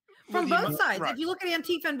away from both sides. Right. If you look at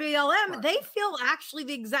Antifa and BLM, they feel actually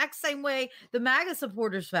the exact same way the MAGA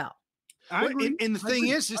supporters felt. And the thing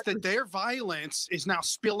is that their violence is now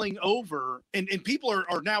spilling over, and people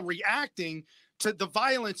are now reacting to the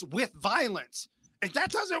violence with violence. And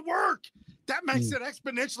that doesn't work. That makes it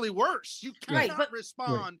exponentially worse. You cannot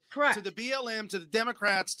respond to the BLM, to the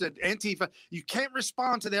Democrats, to Antifa. You can't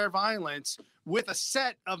respond to their violence with a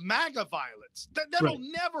set of MAGA violence. That'll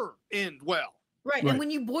never end well. Right. And when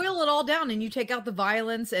you boil it all down and you take out the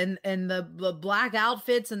violence and the black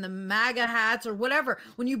outfits and the MAGA hats or whatever,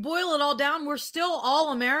 when you boil it all down, we're still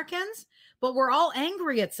all Americans, but we're all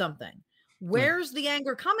angry at something. Where's the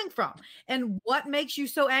anger coming from? And what makes you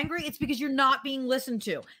so angry? It's because you're not being listened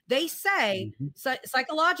to. They say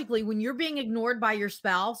psychologically, when you're being ignored by your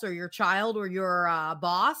spouse or your child or your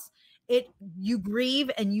boss, you grieve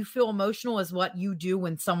and you feel emotional as what you do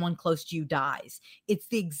when someone close to you dies. It's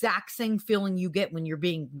the exact same feeling you get when you're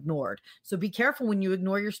being ignored. So be careful when you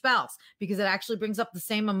ignore your spouse, because it actually brings up the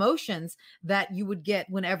same emotions that you would get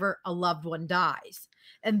whenever a loved one dies.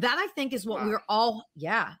 And that, I think, is what we're all,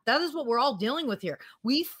 that is what we're all dealing with here.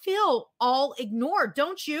 We feel all ignored,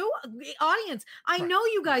 don't you, audience? I know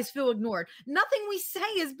you guys feel ignored. Nothing we say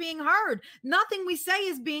is being heard. Nothing we say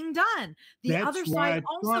is being done. The other side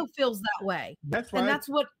also feels that way. That's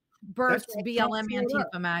what births BLM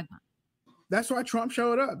Antifa MAGA. That's why Trump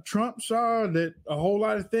showed up. Trump saw that a whole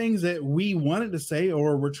lot of things that we wanted to say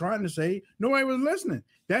or were trying to say, nobody was listening.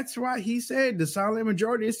 That's why he said the silent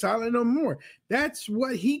majority is silent no more. That's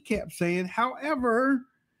what he kept saying. However,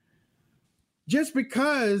 just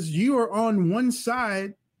because you are on one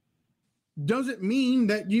side doesn't mean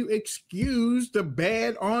that you excuse the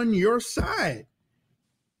bad on your side.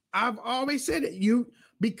 I've always said it.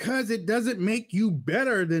 Because it doesn't make you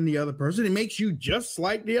better than the other person. It makes you just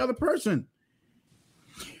like the other person.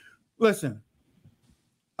 Listen,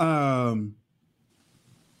 I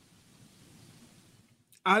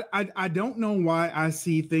don't know why I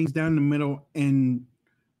see things down the middle and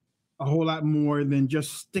a whole lot more than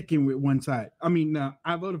just sticking with one side. I mean,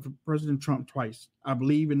 I voted for President Trump twice. I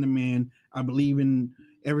believe in the man. I believe in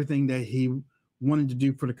everything that he wanted to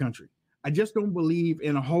do for the country. I just don't believe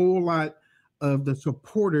in a whole lot of the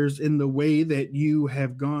supporters in the way that you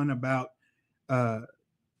have gone about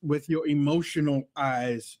with your emotional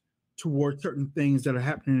eyes toward certain things that are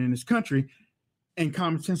happening in this country, and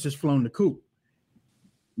common sense has flown the coop.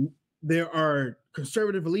 There are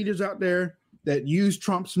conservative leaders out there that use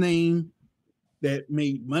Trump's name, that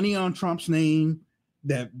made money on Trump's name,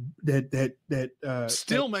 that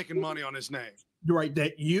still making money on his name. Right,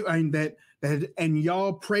 and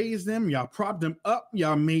y'all praise them, y'all prop them up,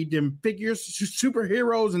 y'all made them figures,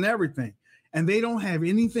 superheroes and everything. And they don't have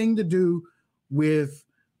anything to do with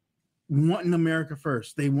wanting America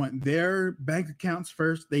first. They want their bank accounts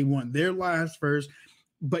first, they want their lives first.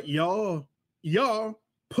 But y'all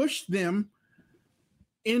push them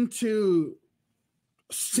into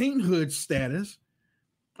sainthood status.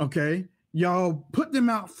 Okay, y'all put them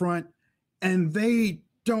out front, and they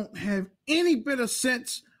don't have any bit of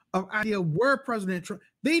sense of idea where President Trump.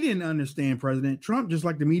 They didn't understand President Trump, just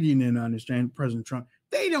like the media didn't understand President Trump.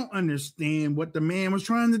 They don't understand what the man was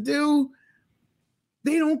trying to do.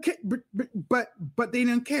 They don't care, but they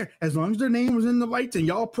didn't care as long as their name was in the lights and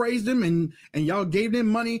y'all praised them and y'all gave them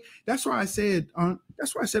money. That's why I said on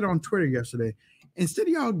Twitter yesterday, instead of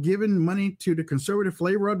y'all giving money to the conservative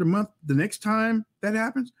flavor of the month, the next time that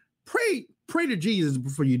happens, pray to Jesus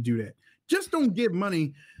before you do that. Just don't give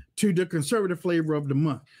money to the conservative flavor of the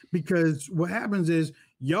month, because what happens is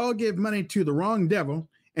y'all give money to the wrong devil,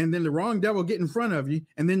 and then the wrong devil get in front of you,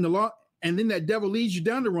 and then that devil leads you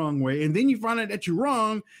down the wrong way, and then you find out that you're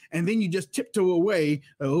wrong, and then you just tiptoe away.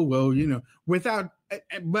 Oh well, without.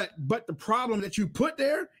 But the problem that you put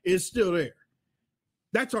there is still there.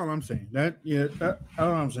 That's all I'm saying. That's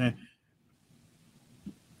all I'm saying.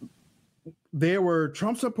 There were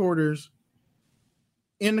Trump supporters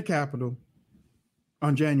in the Capitol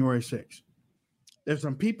on January 6th. There's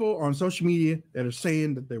some people on social media that are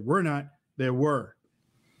saying that there were not. There were.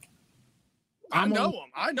 I know them.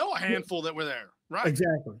 I know a handful that were there. Right.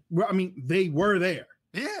 Exactly. Well, I mean, they were there.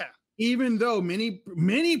 Yeah. Even though many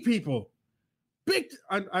people,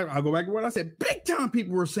 I'll go back to what I said. Big time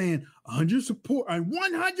people were saying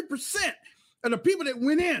 100% of the people that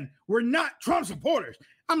went in were not Trump supporters.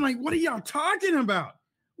 I'm like, what are y'all talking about?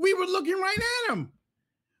 We were looking right at them.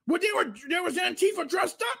 Well, there was Antifa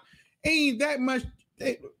dressed up. Ain't that much.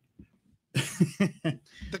 The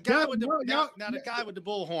guy with the guy with the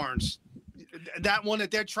bull horns, that one that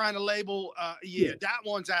they're trying to label, that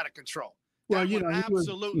one's out of control. Well,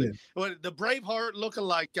 absolutely. Well, the Braveheart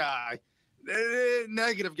lookalike guy,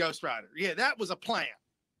 negative Ghost Rider. Yeah, that was a plan.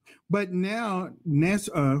 But now,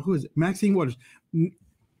 who is it? Maxine Waters.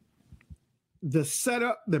 the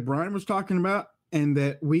setup that Brian was talking about and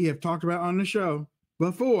that we have talked about on the show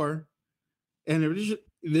before, and if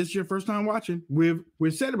this is your first time watching, we've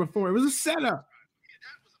said it before. It was a setup.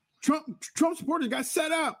 Trump supporters got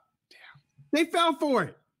set up. They fell for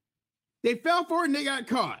it. They fell for it and they got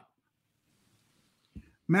caught.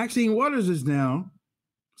 Maxine Waters is now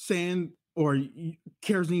saying, or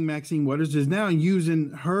Kerstin Maxine Waters is now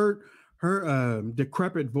using her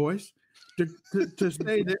decrepit voice to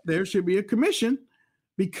say that there should be a commission,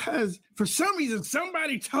 because for some reason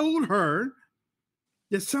somebody told her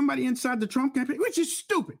that somebody inside the Trump campaign, which is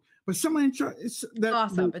stupid, but somebody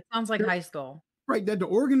awesome. It sounds like high school. Right, that the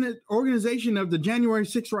organization of the January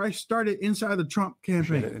 6th riot started inside the Trump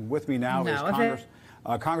campaign. And with me now is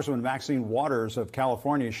Congresswoman Maxine Waters of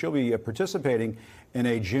California. She'll be participating in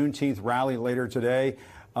a Juneteenth rally later today.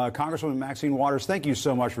 Congresswoman Maxine Waters, thank you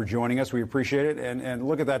so much for joining us. We appreciate it. And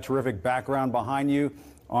look at that terrific background behind you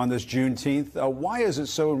on this Juneteenth. Why is it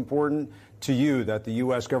so important to you that the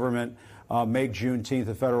U.S. government make Juneteenth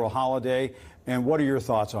a federal holiday? And what are your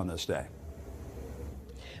thoughts on this day?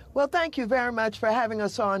 Well, thank you very much for having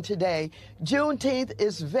us on today. Juneteenth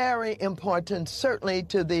is very important, certainly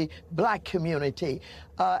to the Black community.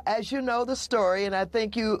 As you know the story, and I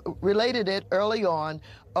think you related it early on,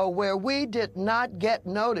 where we did not get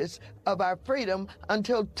notice of our freedom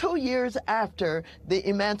until 2 years after the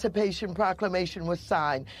Emancipation Proclamation was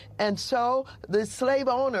signed. And so the slave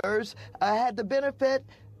owners had the benefit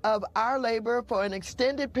of our labor for an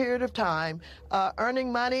extended period of time,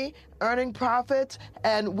 earning money, earning profits,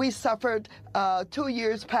 and we suffered 2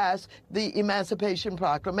 years past the Emancipation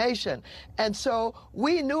Proclamation. And so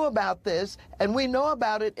we knew about this, and we know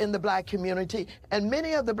about it in the Black community, and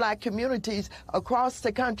many of the Black communities across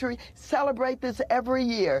the country celebrate this every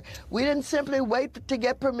year. We didn't simply wait to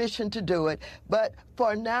get permission to do it, but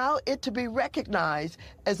for now it to be recognized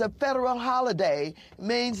as a federal holiday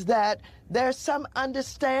means that there's some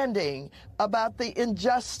understanding about the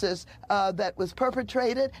injustice that was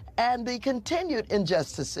perpetrated and the continued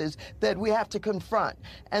injustices that we have to confront.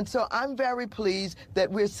 And so I'm very pleased that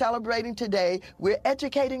we're celebrating today. We're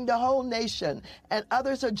educating the whole nation, and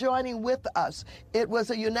others are joining with us. It was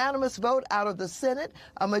a unanimous vote out of the Senate,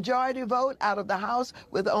 a majority vote out of the House,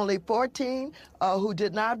 with only 14 who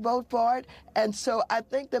did not vote for it. And so I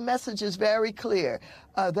think the message is very clear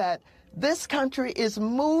that this country is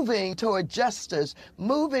moving toward justice,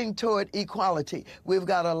 moving toward equality. We've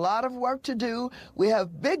got a lot of work to do. We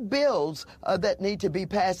have big bills that need to be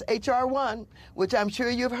passed. H.R. 1, which I'm sure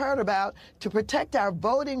you've heard about, to protect our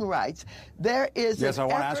voting rights. There is I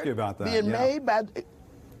want to ask you about that. Being made by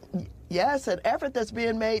an effort that's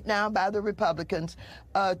being made now by the Republicans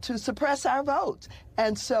to suppress our votes.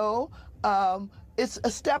 And so it's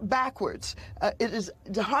a step backwards. It is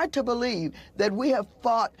hard to believe that we have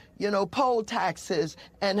fought, poll taxes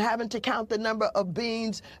and having to count the number of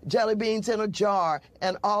beans, jelly beans in a jar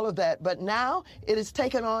and all of that. But now it has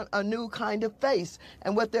taken on a new kind of face.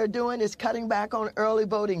 And what they're doing is cutting back on early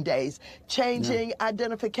voting days, changing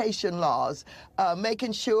identification laws,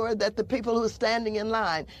 making sure that the people who are standing in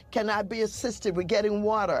line cannot be assisted with getting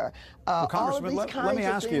water. Well, Congressman, let me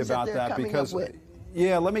ask you about that, because let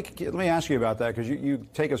me ask you about that, because you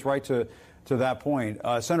take us right to that point.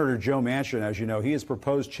 Senator Joe Manchin, as you know, he has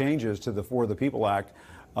proposed changes to the For the People Act,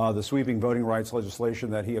 the sweeping voting rights legislation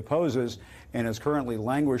that he opposes and is currently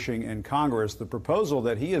languishing in Congress. The proposal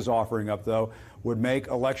that he is offering up, though, would make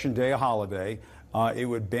Election Day a holiday. It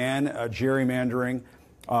would ban gerrymandering.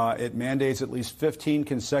 It mandates at least 15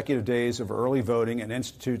 consecutive days of early voting and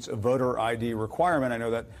institutes a voter ID requirement. I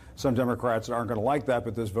know that some Democrats aren't going to like that,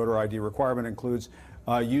 but this voter ID requirement includes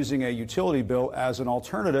using a utility bill as an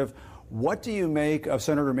alternative. What do you make of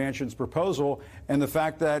Senator Manchin's proposal and the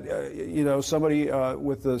fact that, somebody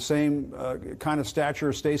with the same kind of stature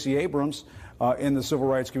as Stacey Abrams in the civil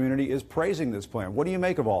rights community is praising this plan? What do you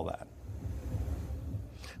make of all that?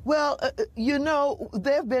 Well,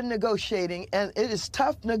 they've been negotiating, and it is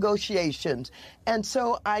tough negotiations. And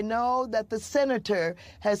so I know that the senator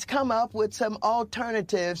has come up with some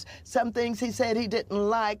alternatives, some things he said he didn't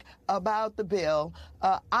like about the bill.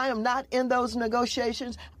 I am not in those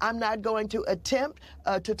negotiations. I'm not going to attempt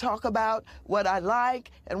to talk about what I like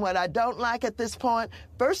and what I don't like at this point.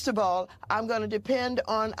 First of all, I'm going to depend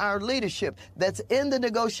on our leadership that's in the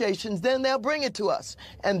negotiations. Then they'll bring it to us,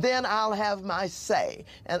 and then I'll have my say.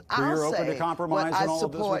 And so you're I'll open say to compromise what I on all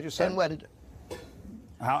support of this, would you say? and what it.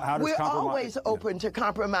 How does We're compromise? always open to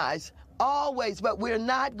compromise. always, but we're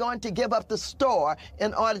not going to give up the store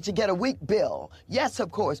in order to get a weak bill. Yes,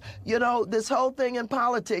 of course. You know, this whole thing in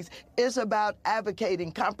politics is about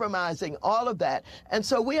advocating, compromising, all of that. And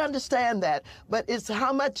so we understand that, but it's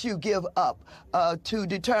how much you give up to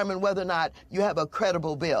determine whether or not you have a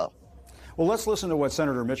credible bill. Well, let's listen to what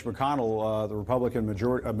Senator Mitch McConnell, the Republican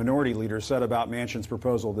minority leader, said about Manchin's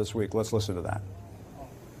proposal this week. Let's listen to that.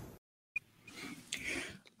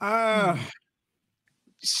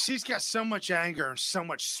 She's got so much anger and so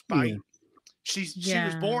much spite. She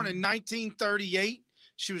was born in 1938.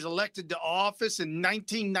 She was elected to office in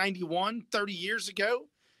 1991, 30 years ago.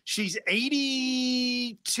 She's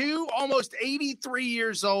 82, almost 83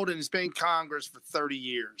 years old, and has been in Congress for 30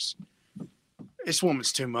 years. This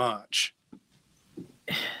woman's too much.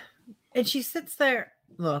 And she sits there.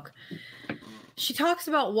 Look, she talks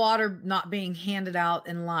about water not being handed out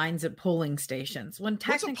in lines at polling stations. When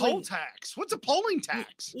technically, what's a poll tax? What's a polling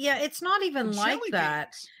tax? Yeah, it's not even like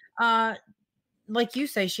that. Like you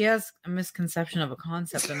say, she has a misconception of a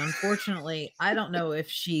concept, and unfortunately, I don't know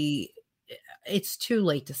if it's too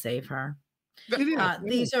late to save her.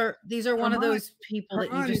 These are one of those people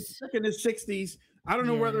that you just stuck in the 60s. I don't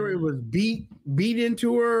know whether it was beat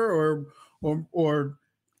into her or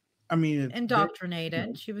I mean,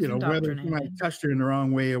 indoctrinated. She was indoctrinated. Whether somebody touched her in the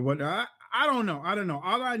wrong way or what. I don't know.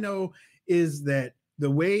 All I know is that the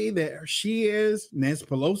way that she is, Nancy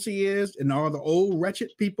Pelosi is, and all the old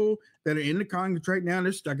wretched people that are in the Congress right now,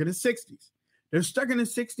 they're stuck in the 60s. They're stuck in the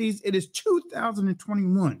 60s. It is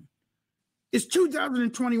 2021. It's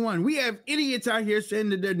 2021. We have idiots out here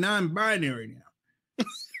saying that they're non-binary now.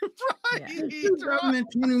 Right. It's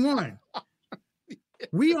 2021.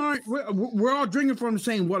 We're all drinking from the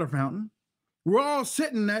same water fountain. We're all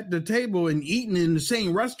sitting at the table and eating in the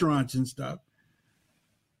same restaurants and stuff.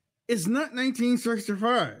 It's not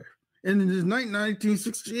 1965, and it is not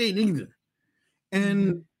 1968 either.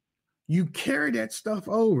 And you carry that stuff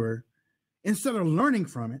over instead of learning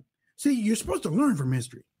from it. See, you're supposed to learn from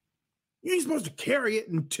history. You ain't supposed to carry it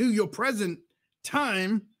into your present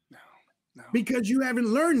time. No. Because you haven't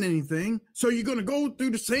learned anything. So you're going to go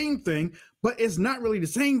through the same thing, but it's not really the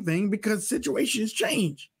same thing because situations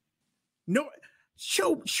change. No,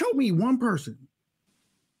 show me one person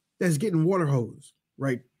that's getting water hose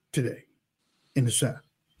right today in the South.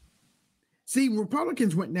 See,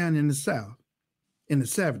 Republicans went down in the South in the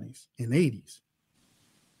 70s and 80s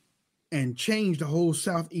and changed the whole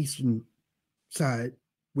Southeastern side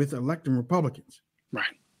with electing Republicans. Right.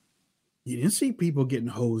 You didn't see people getting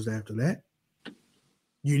hosed after that.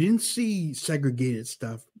 You didn't see segregated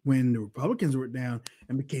stuff when the Republicans were down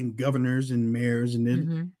and became governors and mayors. And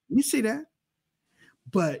then you see that.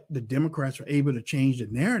 But the Democrats were able to change the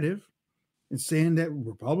narrative and saying that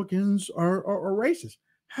Republicans are racist.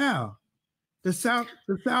 How? The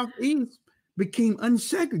Southeast became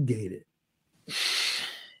unsegregated.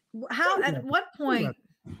 How? At what point?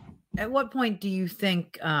 At what point do you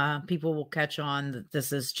think people will catch on that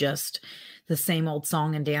this is just the same old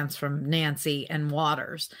song and dance from Nancy and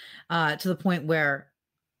Waters to the point where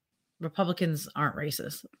Republicans aren't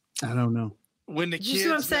racist? I don't know. When the kids, you see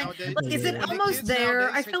what I'm saying? Like, is it almost there?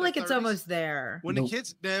 I feel like it's almost there. When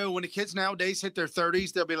the kids nowadays hit their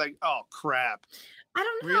 30s, they'll be like, "Oh crap." I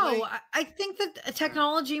don't know. Really? I think that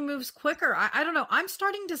technology moves quicker. I don't know. I'm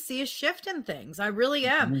starting to see a shift in things. I really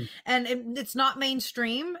am. And it's not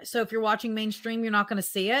mainstream. So if you're watching mainstream, you're not going to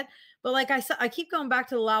see it. But like I said, I keep going back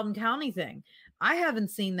to the Loudoun County thing. I haven't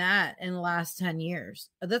seen that in the last 10 years.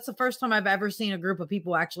 That's the first time I've ever seen a group of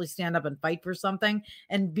people actually stand up and fight for something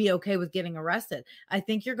and be okay with getting arrested. I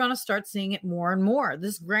think you're going to start seeing it more and more.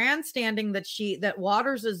 This grandstanding that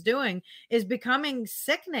Waters is doing is becoming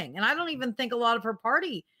sickening. And I don't even think a lot of her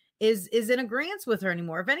party is in agreement with her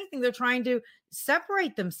anymore. If anything, they're trying to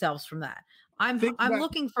separate themselves from that. I'm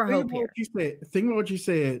looking for hope here. Think about what you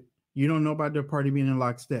said. You don't know about their party being in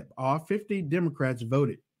lockstep. All 50 Democrats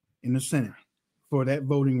voted in the Senate for that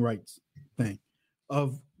voting rights thing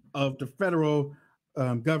of the federal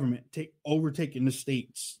government overtaking the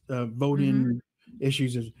states voting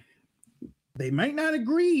issues. They might not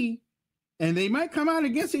agree and they might come out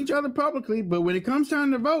against each other publicly, but when it comes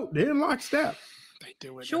time to vote, they're in lockstep. They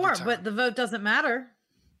do it. Sure, but the vote doesn't matter.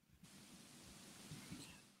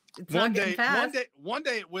 It's one day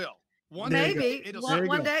it will. One day it'll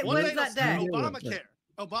when's that day?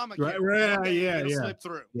 Obamacare. Right. Yeah. Slip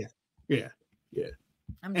through. Yeah.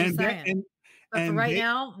 I'm just saying. But for right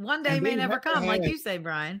now, one day may never come, like you say,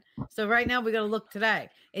 Brian. So right now we got to look today.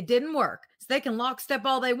 It didn't work. So they can lockstep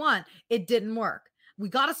all they want. It didn't work. We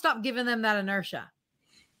got to stop giving them that inertia.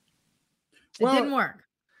 It didn't work.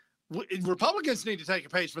 Republicans need to take a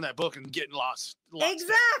page from that book and get lost.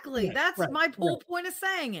 Exactly. Right, That's right, my whole right. point of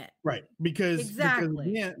saying it. Right. Because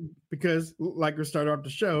Exactly. because like we started off the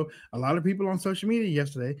show, a lot of people on social media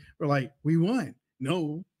yesterday were like, we won.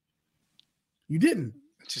 No, you didn't.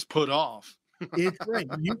 It's just put off. It's right.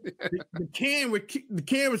 The can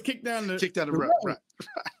was kicked down the road. Right.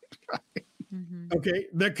 Mm-hmm. Okay,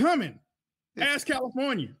 they're coming. Ask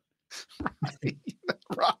California.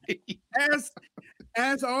 Right.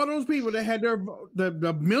 Ask all those people that had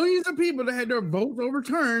the millions of people that had their votes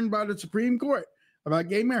overturned by the Supreme Court about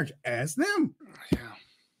gay marriage. Ask them. Yeah.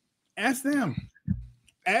 Ask them.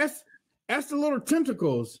 Ask the little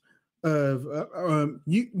tentacles of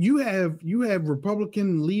you have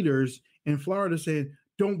Republican leaders in Florida saying,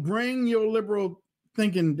 don't bring your liberal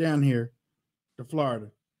thinking down here to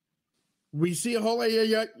Florida. We see a whole lot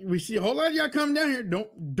of y'all come down here.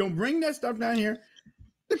 Don't bring that stuff down here.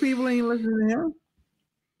 The people ain't listening to him.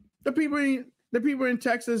 The people in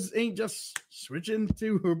Texas ain't just switching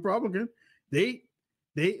to Republican. They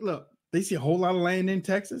look, they see a whole lot of land in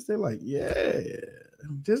Texas. They're like, yeah,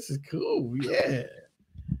 this is cool. Yeah.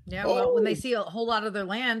 Yeah, well, when they see a whole lot of their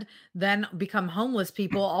land then become homeless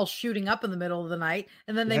people all shooting up in the middle of the night,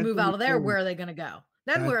 and then they move out of there, where are they going to go?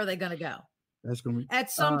 Where are they going to go? That's going to be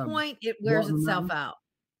at some point it wears itself out.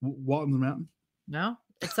 Walton's Mountain? No,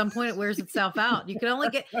 at some point it wears itself out. You can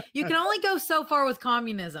only go so far with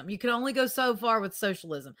communism. You can only go so far with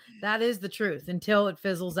socialism. That is the truth until it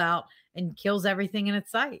fizzles out and kills everything in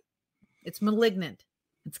its sight. It's malignant.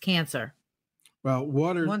 It's cancer. Well,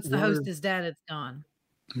 once the host is dead, it's gone.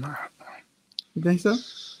 You think so?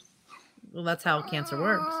 Well, that's how cancer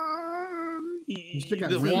works.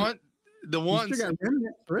 The ones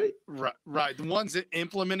right. The ones that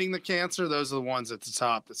implementing the cancer, those are the ones at the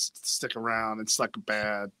top that stick around. It's like a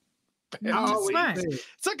bad disease.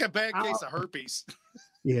 It's like a bad case of herpes.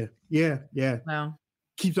 Yeah. Well,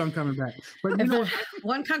 keeps on coming back. But if there's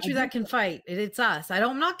one country that can fight, it's us.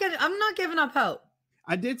 I'm not giving up hope.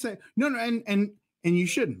 I did say no, and you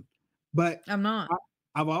shouldn't. But I'm not.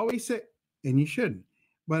 I've always said, and you shouldn't.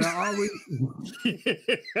 But I always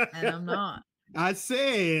and I'm not. I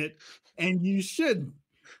said, and you shouldn't.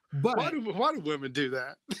 But why do women do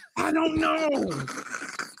that? I don't know.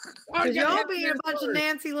 Because y'all being a bunch of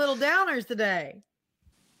Nancy Little Downers today.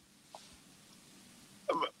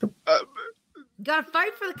 Got to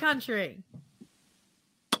fight for the country.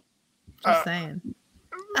 Just saying.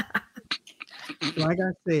 Like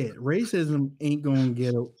I said, racism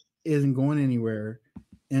isn't going anywhere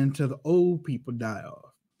until the old people die off.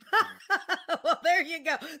 Well, there you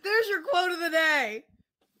go. There's your quote of the day.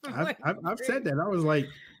 I've said that. I was like,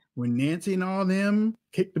 when Nancy and all them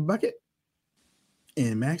kicked the bucket,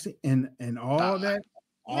 and Maxie and all that.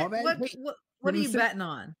 What are you betting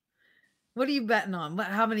on? What are you betting on?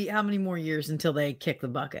 How many more years until they kick the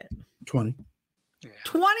bucket? 20. Yeah.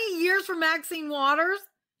 20 years for Maxine Waters?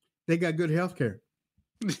 They got good health care.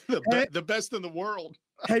 The best in the world.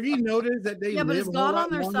 Have you noticed that they live but it's not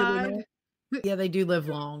on their side? Yeah, they do live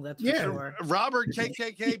long. That's for sure. Robert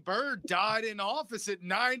KKK Byrd died in office at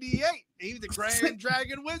 98. He was the Grand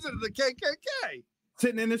Dragon Wizard of the KKK.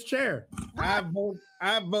 Sitting in his chair. I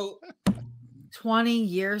vote. 20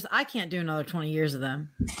 years. I can't do another 20 years of them.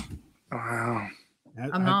 Wow.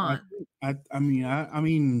 I'm not. Yeah.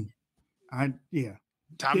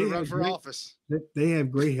 Time to run for office. They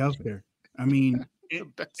have great health care. I mean, the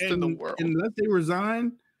best in the world. Unless they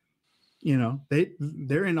resign,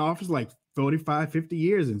 they're in office like 45, 50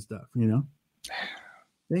 years and stuff, They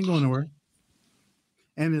ain't going nowhere.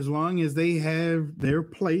 And as long as they have their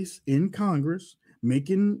place in Congress,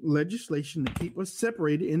 making legislation to keep us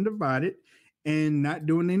separated and divided and not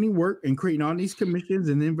doing any work and creating all these commissions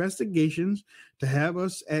and investigations to have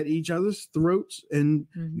us at each other's throats and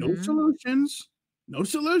no solutions,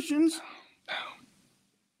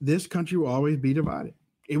 this country will always be divided.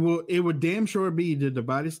 It will damn sure be the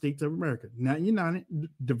divided states of America, not united,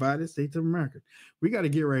 divided states of America. We got to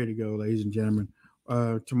get ready to go, ladies and gentlemen.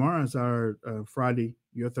 Tomorrow is our Friday,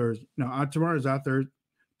 your Thursday. No, tomorrow is our Thursday.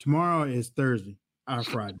 Tomorrow is Thursday, our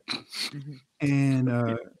Friday.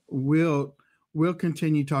 And we'll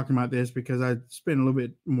continue talking about this because I spent a little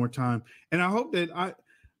bit more time. And I hope that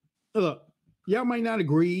look, y'all might not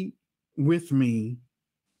agree with me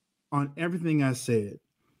on everything I said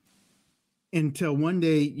until one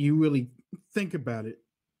day you really think about it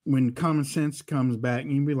when common sense comes back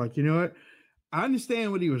and you be like, you know what? I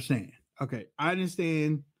understand what he was saying. Okay. I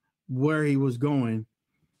understand where he was going.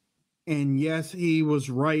 And yes, he was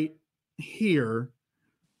right here,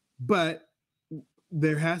 but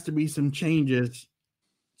there has to be some changes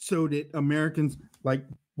so that Americans, like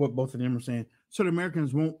what both of them are saying, so that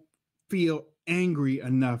Americans won't feel angry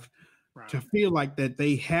enough to feel like that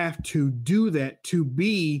they have to do that to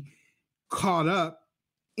be caught up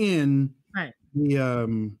in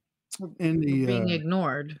the being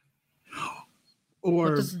ignored.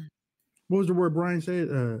 Or what was the word Brian said?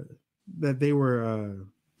 That they were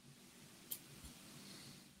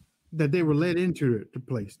led into the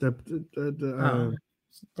place.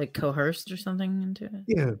 Like coerced or something into it.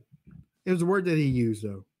 Yeah, it was a word that he used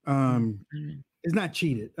though. It's not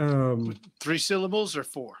cheated. 3 syllables or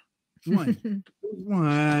 4? One.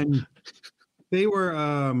 They were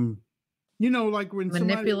like when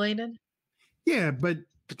manipulated. But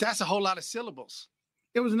that's a whole lot of syllables.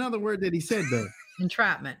 It was another word that he said though.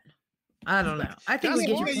 Entrapment. I don't know. I think we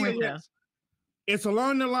get your point though. It's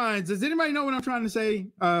along the lines. Does anybody know what I'm trying to say?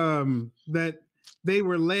 That they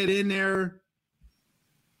were led in there.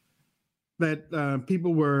 That the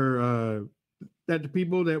people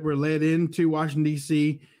that were led into Washington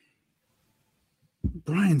D.C.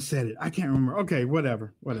 Brian said it. I can't remember. Okay,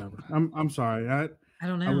 whatever. I'm sorry. I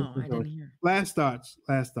don't know. I didn't hear. Last thoughts.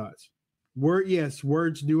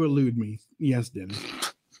 Words do elude me. Yes, Dennis.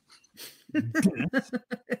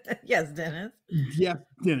 Yes, Dennis. Yeah,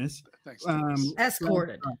 Dennis.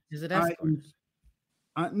 Escorted. Is it escorted?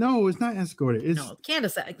 No, it's not escorted. It's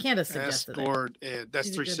Candace suggested escort. That's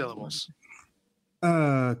 3 syllables.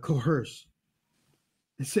 Coerce.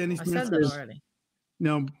 Sandy Smith I said that already.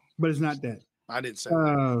 No, but it's not that. I didn't say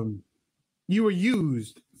that. You were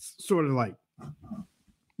used, sort of like.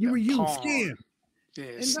 You were used, scammed.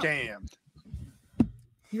 Yeah, scammed.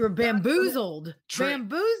 You were bamboozled.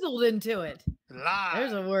 Bamboozled into it. Lie.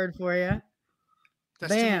 There's a word for you.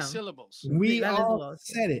 That's 2 syllables. We all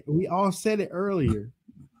said it. We all said it earlier.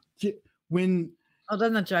 When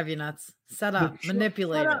doesn't that drive you nuts? Set up,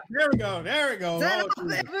 manipulate. There we go. Set up.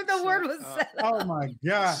 The word was set up. Oh my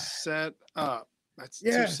God. Set up. That's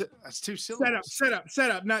 2 syllables. Set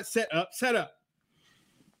up, not set up. Set up.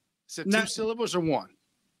 Is it 2 syllables or 1?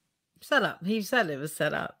 Set up. He said it was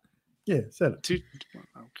set up. Yeah, set up. 2.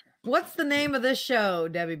 Okay. What's the name of this show,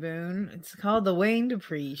 Debbie Boone? It's called The Wayne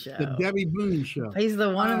Dupree Show. The Debbie Boone Show. He's the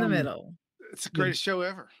one in the middle. It's the greatest show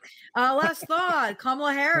ever. Last thought.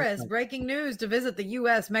 Kamala Harris, breaking news to visit the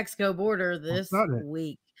U.S.-Mexico border this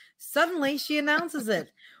week. Suddenly, she announces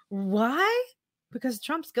it. Why? Because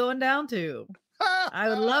Trump's going down too. I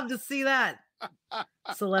would love to see that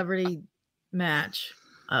celebrity match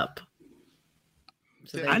up.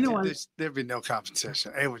 So there'd be no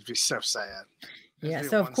competition. It would be so sad. Yeah,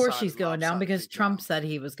 so of course she's going down because Trump said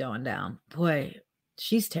he was going down. Boy,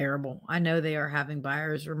 she's terrible. I know they are having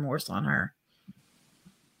buyer's remorse on her.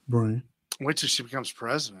 Brian. Wait till she becomes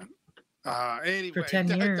president. Anyway, for 10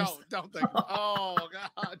 years. Don't think. Oh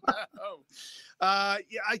God, no.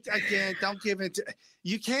 Again, don't give it.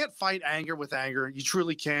 You can't fight anger with anger. You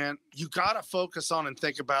truly can't. You got to focus on and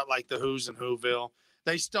think about like the Who's in Whoville.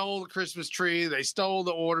 They stole the Christmas tree. They stole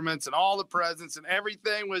the ornaments and all the presents, and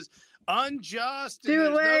everything was unjust.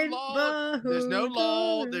 And there's no law. There's no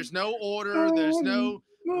law. There's no order. There's no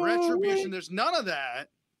retribution. There's none of that.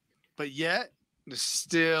 But yet, they're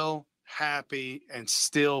still happy and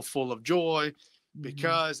still full of joy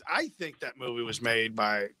because I think that movie was made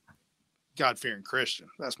by God-fearing Christian.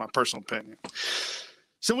 That's my personal opinion.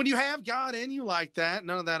 So when you have God in you like that,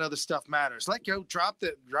 none of that other stuff matters. Let go, drop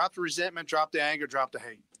the resentment, drop the anger, drop the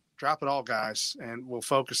hate. Drop it all, guys, and we'll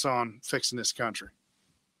focus on fixing this country.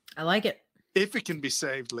 I like it. If it can be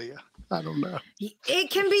saved, Leah. I don't know.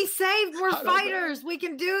 It can be saved. We're fighters. We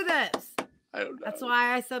can do this. I don't know. That's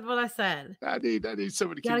why I said what I said. I need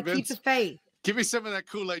somebody to convince. Gotta keep the faith. Give me some of that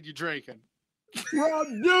Kool-Aid you're drinking. We're all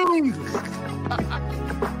doomed.